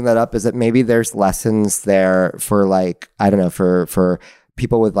why I bring that up is that maybe there's lessons there for like, I don't know, for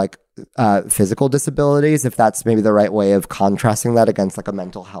people with like physical disabilities, if that's maybe the right way of contrasting that against like a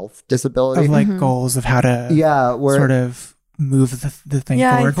mental health disability. Of like goals of how to sort of move the thing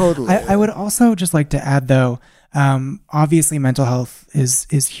forward. Totally. I would also just like to add though, obviously mental health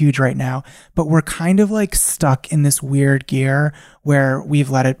is huge right now, but we're kind of like stuck in this weird gear where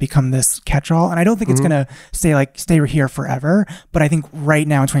we've let it become this catch-all. And I don't think it's going to stay here forever. But I think right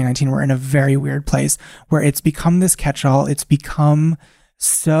now in 2019, we're in a very weird place where it's become this catch-all. It's become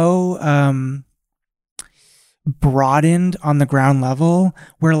so, broadened on the ground level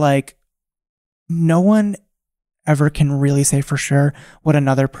where like no one ever can really say for sure what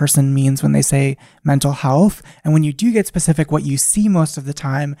another person means when they say mental health. And when you do get specific, what you see most of the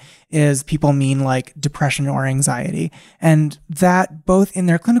time is people mean like depression or anxiety. And that both in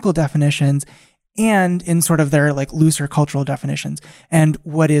their clinical definitions and in sort of their like looser cultural definitions. And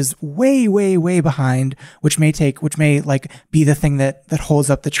what is way, way, way behind, which may like be the thing that holds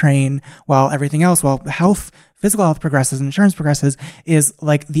up the train while everything else, physical health progresses and insurance progresses, is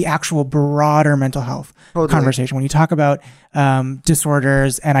like the actual broader mental health conversation. When you talk about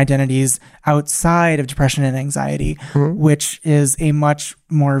disorders and identities outside of depression and anxiety, which is a much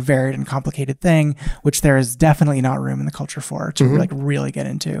more varied and complicated thing, which there is definitely not room in the culture for to like really get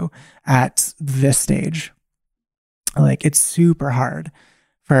into at this stage. Like it's super hard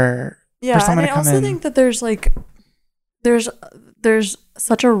for someone to come in. I also think that there's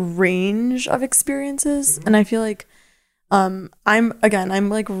such a range of experiences, and I feel like I'm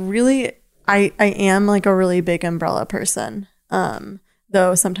like really I am like a really big umbrella person,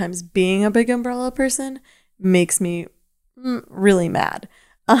 though sometimes being a big umbrella person makes me really mad.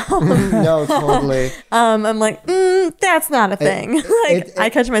 No, totally. I'm like, that's not a thing. I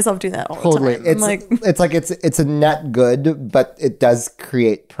catch myself doing that all the time. It's a net good, but it does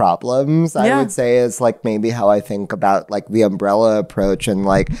create problems. I would say is like maybe how I think about like the umbrella approach, and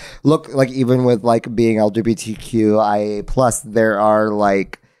like look, like even with like being LGBTQIA plus, there are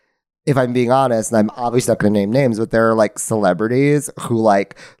like, if I'm being honest, and I'm obviously not going to name names, but there are like celebrities who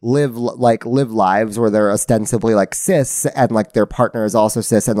like live lives where they're ostensibly like cis, and like their partner is also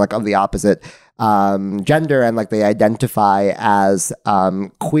cis and like of the opposite gender, and like they identify as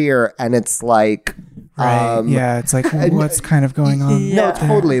queer, and it's like it's like what's kind of going on. No,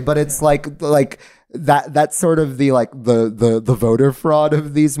 totally, but it's like that's sort of the like the voter fraud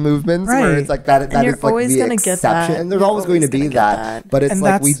of these movements, where it's like that you're is like always the gonna get exception, that. and there's You're always going to always be gonna get that. that. But it's And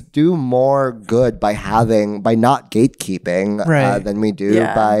like we that's- do more good by not gatekeeping than we do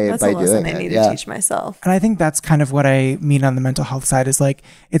by that's a doing lesson it. I need to teach myself. And I think that's kind of what I mean on the mental health side is like,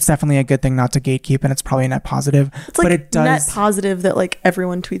 it's definitely a good thing not to gatekeep, and it's probably a net positive. It's like but it does net positive that like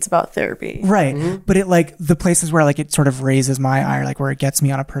everyone tweets about therapy. Right. But it like the places where like it sort of raises my eye, or like where it gets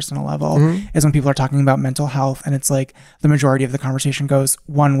me on a personal level is when people are talking about mental health, and it's like the majority of the conversation goes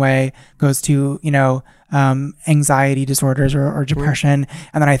one way, goes to, anxiety disorders or depression.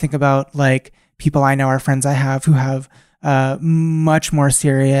 And then I think about like people I know, or friends I have who have much more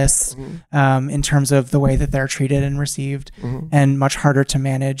serious in terms of the way that they're treated and received, and much harder to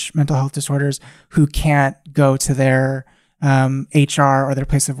manage mental health disorders, who can't go to their HR or their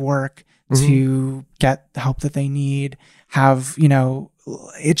place of work to get the help that they need, have,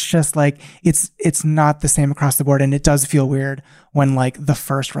 it's just like, it's not the same across the board. And it does feel weird when like the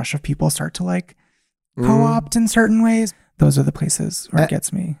first rush of people start to like co-opt in certain ways. Those are the places where it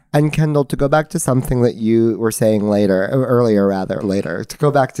gets me. And Kendall, to go back to something that you were saying earlier, to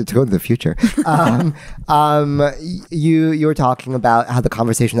go back to the future, you were talking about how the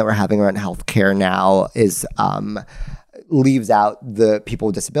conversation that we're having around healthcare now is leaves out the people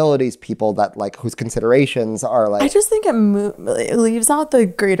with disabilities, people that like whose considerations are like. I just think it leaves out the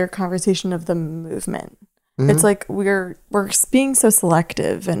greater conversation of the movement. It's like we're being so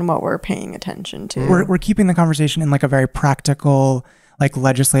selective in what we're paying attention to. We're keeping the conversation in like a very practical, like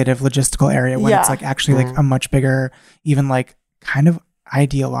legislative, logistical area, when it's like actually like a much bigger, even like kind of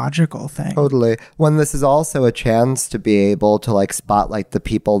ideological thing. Totally. When this is also a chance to be able to like spotlight the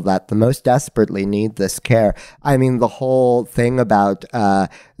people that the most desperately need this care. I mean, the whole thing about the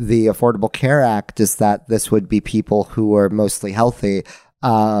Affordable Care Act is that this would be people who are mostly healthy,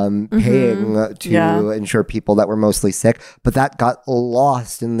 paying to ensure people that were mostly sick, but that got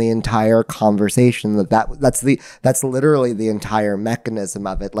lost in the entire conversation. That's literally the entire mechanism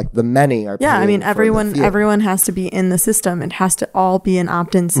of it. Like the many are I mean, for everyone the few. everyone has to be in the system. It has to all be an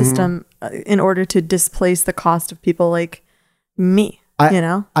opt-in system in order to displace the cost of people like me,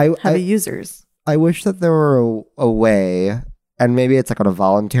 heavy users. I wish that there were a way, and maybe it's like on a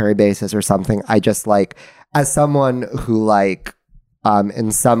voluntary basis or something. I just like, as someone who like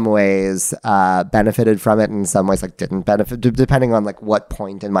in some ways benefited from it, and in some ways like didn't benefit, depending on like what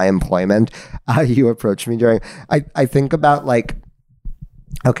point in my employment you approached me during. I think about like,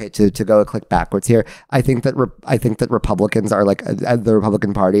 okay, to go a click backwards here, I think that Republicans are like the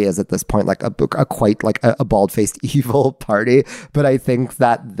Republican Party is at this point like a quite like a bald-faced evil party, but I think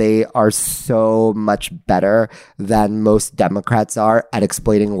that they are so much better than most Democrats are at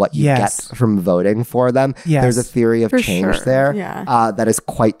explaining what you get from voting for them. There's a theory of change there that is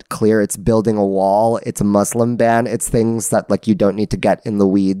quite clear. It's building a wall. It's a Muslim ban. It's things that like you don't need to get in the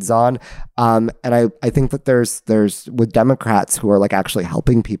weeds on. And I think that there's with Democrats who are like actually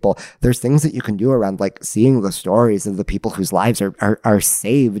helping people, there's things that you can do around like seeing the stories of the people whose lives are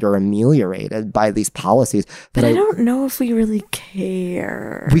saved or ameliorated by these policies. But I don't know if we really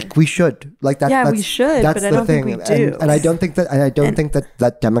care. We should like that. Yeah, we should. That's but I the don't thing. think we do. And I don't think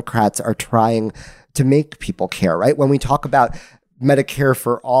that Democrats are trying to make people care. Right? When we talk about Medicare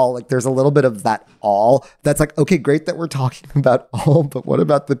for all, like there's a little bit of that all that's like, okay, great that we're talking about all, but what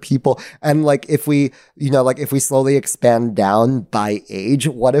about the people? And like if we slowly expand down by age,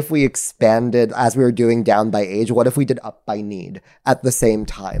 what if we expanded as we were doing down by age, what if we did up by need at the same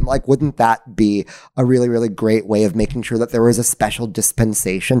time? Like, wouldn't that be a really, really great way of making sure that there was a special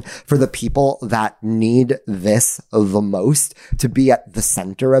dispensation for the people that need this the most, to be at the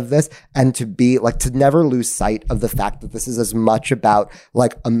center of this, and to be like, to never lose sight of the fact that this is as much about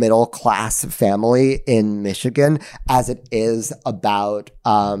like a middle class family in Michigan as it is about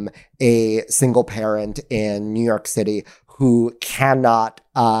a single parent in New York City who cannot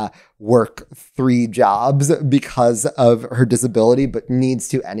work 3 jobs because of her disability, but needs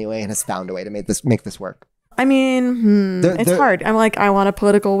to anyway and has found a way to make this work. I mean, it's hard. I'm like, I want a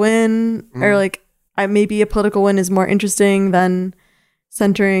political win, or like, maybe a political win is more interesting than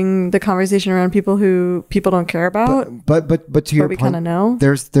centering the conversation around people who people don't care about. But to your we point, kind of know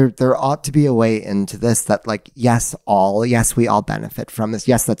there ought to be a way into this that like, yes, we all benefit from this.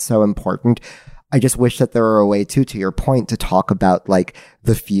 Yes, that's so important. I just wish that there were a way to your point, to talk about like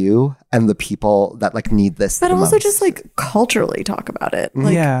the few and the people that like need this. But also most. just like culturally talk about it.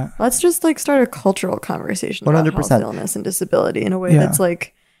 Like, let's just like start a cultural conversation 100%. About health, illness, and disability in a way that's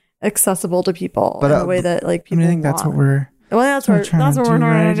like accessible to people, but in a way that like people I think that's what we're Well, that's what we're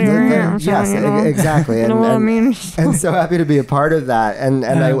trying to do. Yes, exactly. You know what I mean? And so happy to be a part of that. And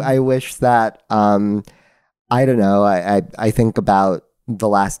I wish that, I don't know, I think about the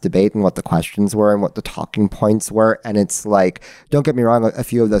last debate and what the questions were and what the talking points were. And it's like, don't get me wrong, a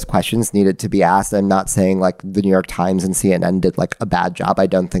few of those questions needed to be asked. I'm not saying like the New York Times and CNN did like a bad job. I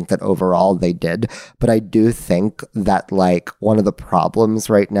don't think that overall they did. But I do think that like one of the problems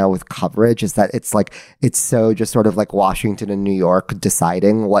right now with coverage is that it's like, it's so just sort of like Washington and New York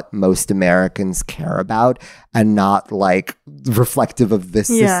deciding what most Americans care about and not like reflective of this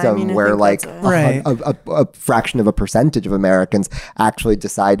system where like a fraction of a percentage of Americans actually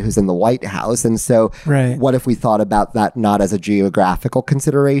decide who's in the White House. And so what if we thought about that not as a geographical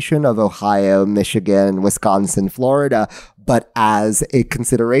consideration of Ohio, Michigan, Wisconsin, Florida, but as a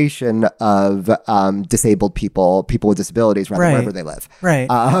consideration of disabled people with disabilities, wherever they live. Right.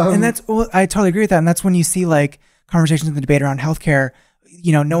 And that's, I totally agree with that. And that's when you see like conversations in the debate around healthcare,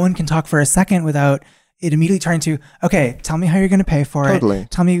 you know, no one can talk for a second without it immediately turning to, okay, tell me how you're going to pay for it.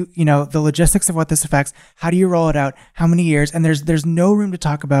 Tell me, you know, the logistics of what this affects. How do you roll it out? How many years? And there's no room to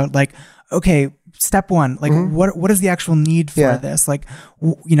talk about like, okay, step one, like what is the actual need for this? Like,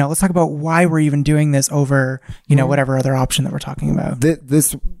 you know, let's talk about why we're even doing this over, you know, whatever other option that we're talking about.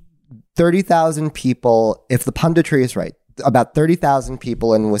 This 30,000 people, if the punditry is right, about 30,000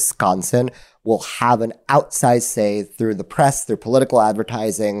 people in Wisconsin will have an outsized say through the press, through political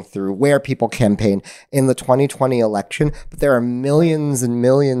advertising, through where people campaign in the 2020 election. But there are millions and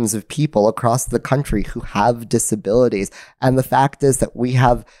millions of people across the country who have disabilities. And the fact is that we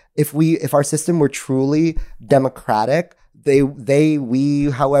have, if our system were truly democratic,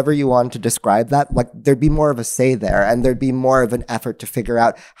 we, however you want to describe that, like there'd be more of a say there and there'd be more of an effort to figure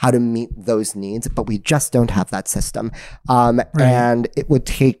out how to meet those needs. But we just don't have that system. And it would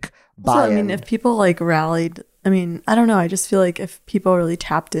take buy-in. So, I mean, if people like rallied, I mean, I don't know. I just feel like if people really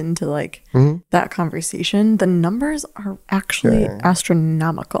tapped into like that conversation, the numbers are actually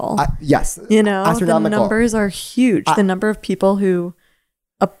astronomical. Yes. You know, astronomical. The numbers are huge. The number of people who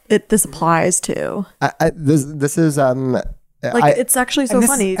this applies to. This is it's actually so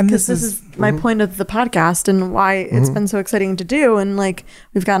funny because this is my point of the podcast and why it's been so exciting to do, and like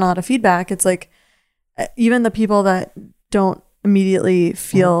we've gotten a lot of feedback. It's like even the people that don't immediately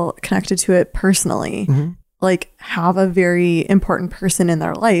feel connected to it personally like have a very important person in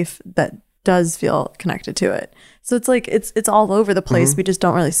their life that does feel connected to it. So it's like it's all over the place. We just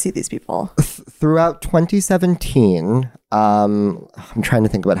don't really see these people. Throughout 2017, I'm trying to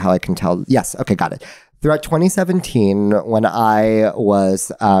think about how I can tell. Yes, okay, got it. Throughout 2017, when I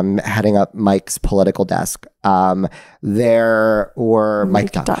was heading up Mike's political desk, there were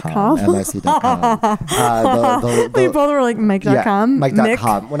Mike.com, MIC.com. We both were like Mike.com.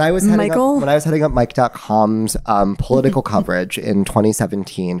 Mike.com. When I was heading up Mike.com's political coverage in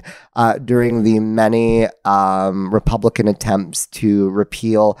 2017, during the many Republican attempts to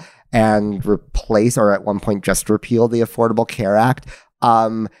repeal and replace, or at one point just repeal, the Affordable Care Act,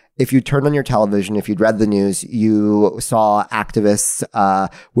 if you turned on your television, if you'd read the news, you saw activists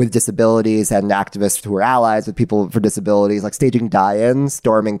with disabilities and activists who were allies with people for disabilities, like staging die-ins,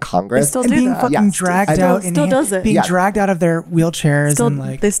 storming Congress. They still do being that. fucking dragged out. Still does it. Being dragged out of their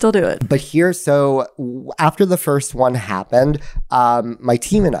wheelchairs. They still do it. But here, so after the first one happened, my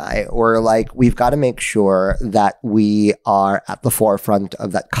team and I were like, we've got to make sure that we are at the forefront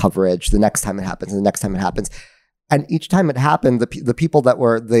of that coverage the next time it happens, and the next time it happens. And each time it happened, the people that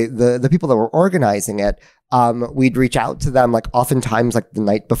were the people that were organizing it, we'd reach out to them like oftentimes like the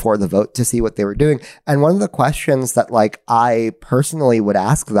night before the vote to see what they were doing. And one of the questions that like I personally would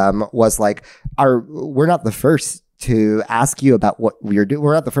ask them was like, we're not the first to ask you about what we're doing.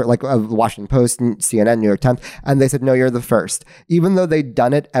 We're not the first, like the Washington Post, CNN, New York Times. And they said, no, you're the first. Even though they'd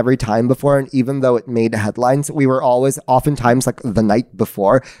done it every time before, and even though it made headlines, we were always, oftentimes like the night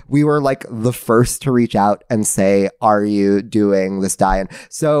before, we were like the first to reach out and say, are you doing this die-in?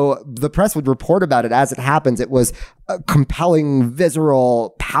 So the press would report about it as it happens. It was compelling,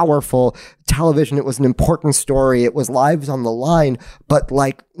 visceral, powerful television. It was an important story. It was lives on the line. But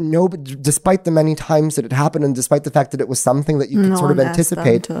like, no, despite the many times that it happened, and despite the fact that it was something that you could sort of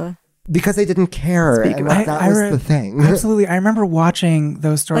anticipate, because they didn't care. And that was the thing. Absolutely. I remember watching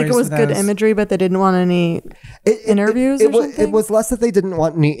those stories. Like it was good imagery, but they didn't want any interviews or something? It was less that they didn't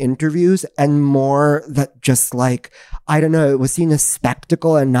want any interviews and more that just like, I don't know, it was seen as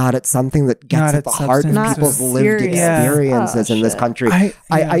spectacle and not at something that gets at the heart of people's lived experiences in this country.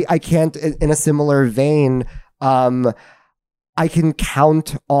 I can't, in a similar vein, I can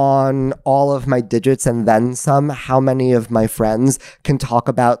count on all of my digits and then some how many of my friends can talk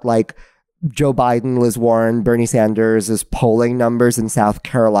about like Joe Biden, Liz Warren, Bernie Sanders' polling numbers in South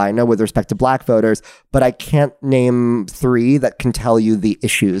Carolina with respect to black voters, but I can't name 3 that can tell you the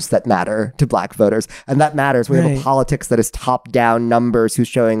issues that matter to black voters. And that matters. We have a politics that is top-down numbers, who's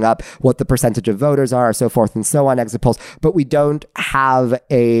showing up, what the percentage of voters are, so forth and so on, exit polls. But we don't have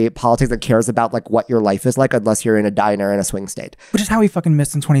a politics that cares about like what your life is like unless you're in a diner in a swing state. Which is how we fucking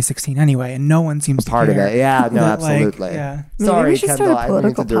missed in 2016 anyway, and no one seems to Part care. of it. Yeah, no, But, like, absolutely. yeah. Sorry, we should Kendall, start a I didn't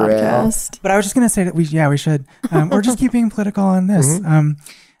mean to political derail. podcast. But I was just going to say that we should. Or just keep being political on this.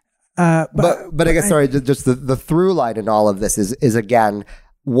 But I guess, sorry, just the through line in all of this is again,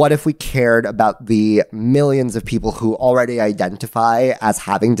 what if we cared about the millions of people who already identify as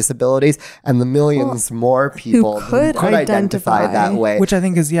having disabilities and the millions more people who could identify that way? Which I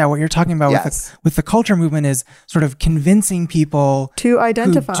think is, what you're talking about with the culture movement is sort of convincing people to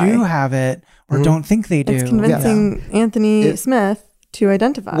identify who do have it or don't think they do. It's convincing Anthony Smith to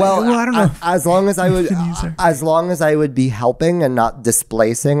identify. Well, I don't know. As long as I would be helping and not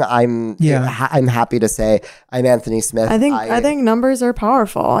displacing, I'm happy to say I'm Anthony Smith. I think numbers are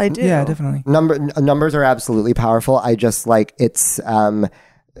powerful. I do. Yeah, definitely. Numbers are absolutely powerful. I just like it's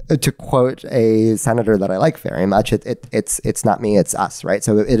to quote a senator that I like very much. It's not me, it's us, right?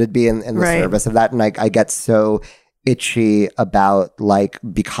 So it'd be in the service of that, and I get so itchy about like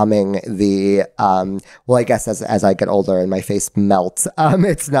becoming the well, I guess as I get older and my face melts,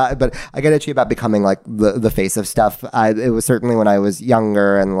 it's not, but I get itchy about becoming like the face of stuff. It was certainly when I was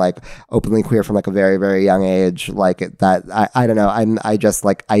younger and like openly queer from like a very, very young age, like that. I don't know. I just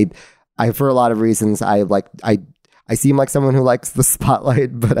like I for a lot of reasons I seem like someone who likes the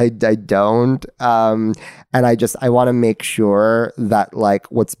spotlight, but I don't. And I want to make sure that like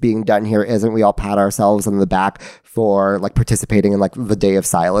what's being done here isn't we all pat ourselves on the back for like participating in like the day of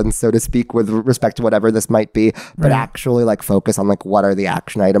silence, so to speak, with respect to whatever this might be, but actually like focus on like what are the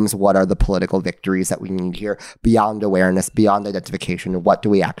action items, what are the political victories that we need here beyond awareness, beyond identification, what do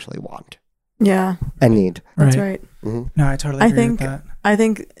we actually want? Yeah. And need. That's right. Mm-hmm. No, I totally agree with that. I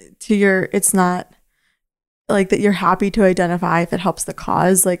think it's not like that you're happy to identify if it helps the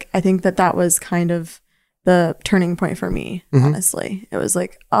cause. Like, I think that was kind of the turning point for me, honestly. It was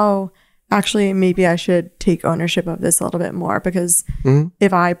like, oh, actually, maybe I should take ownership of this a little bit more, because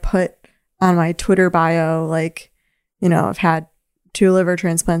if I put on my Twitter bio, like, you know, I've had 2 liver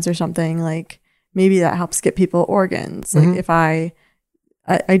transplants or something, like maybe that helps get people organs. Like if I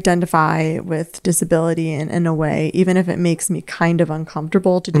identify with disability in a way, even if it makes me kind of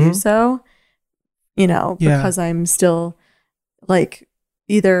uncomfortable to do so, you know, because I'm still like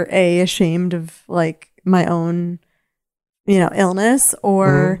either ashamed of like my own, you know, illness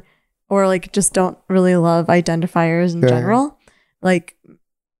or like just don't really love identifiers in general. Like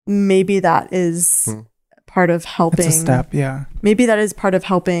maybe that is part of helping. It's a step, yeah. Maybe that is part of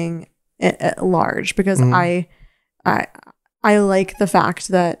helping at large, because I like the fact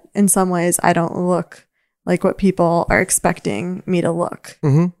that in some ways I don't look like what people are expecting me to look.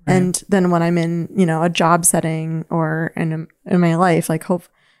 And then when I'm in, you know, a job setting or in my life, like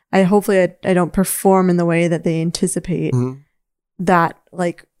hopefully I don't perform in the way that they anticipate that,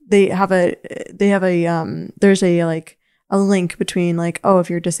 like there's a like a link between like, oh, if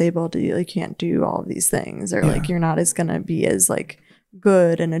you're disabled, you like can't do all of these things, or like you're not as gonna be as like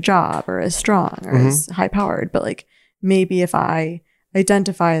good in a job or as strong or as high powered. But like maybe if I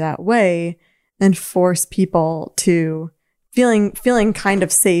identify that way and force people to feeling kind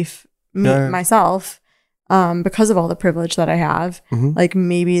of safe myself, because of all the privilege that I have, like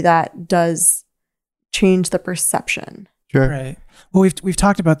maybe that does change the perception. Sure. Right. Well, we've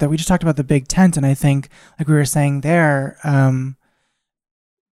talked about that. We just talked about the big tent, and I think, like we were saying there,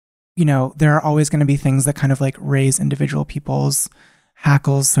 you know, there are always going to be things that kind of like raise individual people's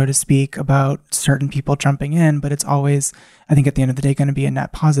hackles, so to speak, about certain people jumping in, but it's always, I think at the end of the day, going to be a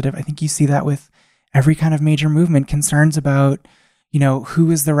net positive. I think you see that with every kind of major movement, concerns about, you know,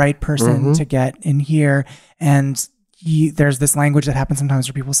 who is the right person to get in here. And there's this language that happens sometimes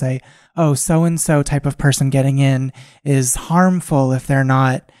where people say, oh, so-and-so type of person getting in is harmful if they're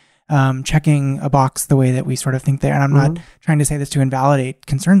not checking a box the way that we sort of think they are. And I'm not trying to say this to invalidate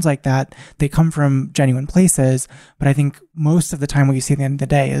concerns like that. They come from genuine places. But I think most of the time what you see at the end of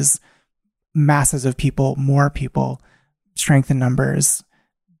the day is masses of people, more people, strength in numbers,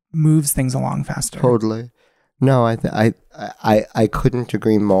 moves things along faster. Totally. No, I couldn't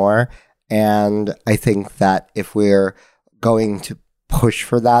agree more. And I think that if we're going to push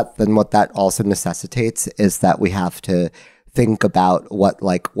for that, then what that also necessitates is that we have to think about what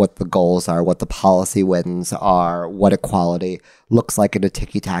the goals are, what the policy wins are, what equality looks like in a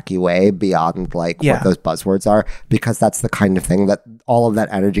ticky-tacky way beyond what those buzzwords are, because that's the kind of thing that all of that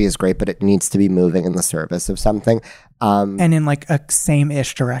energy is great, but it needs to be moving in the service of something. And in like a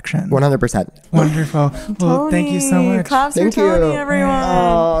same-ish direction. 100%. Wonderful. Well, thank you so much. Claps Thank for Tony, you. everyone.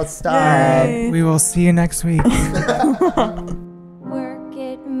 Oh, stop. Yay. We will see you next week. Work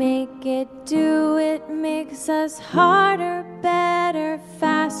it, make it, do it, makes us harder, better,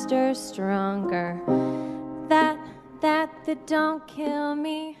 faster, stronger. That don't kill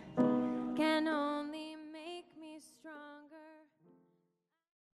me.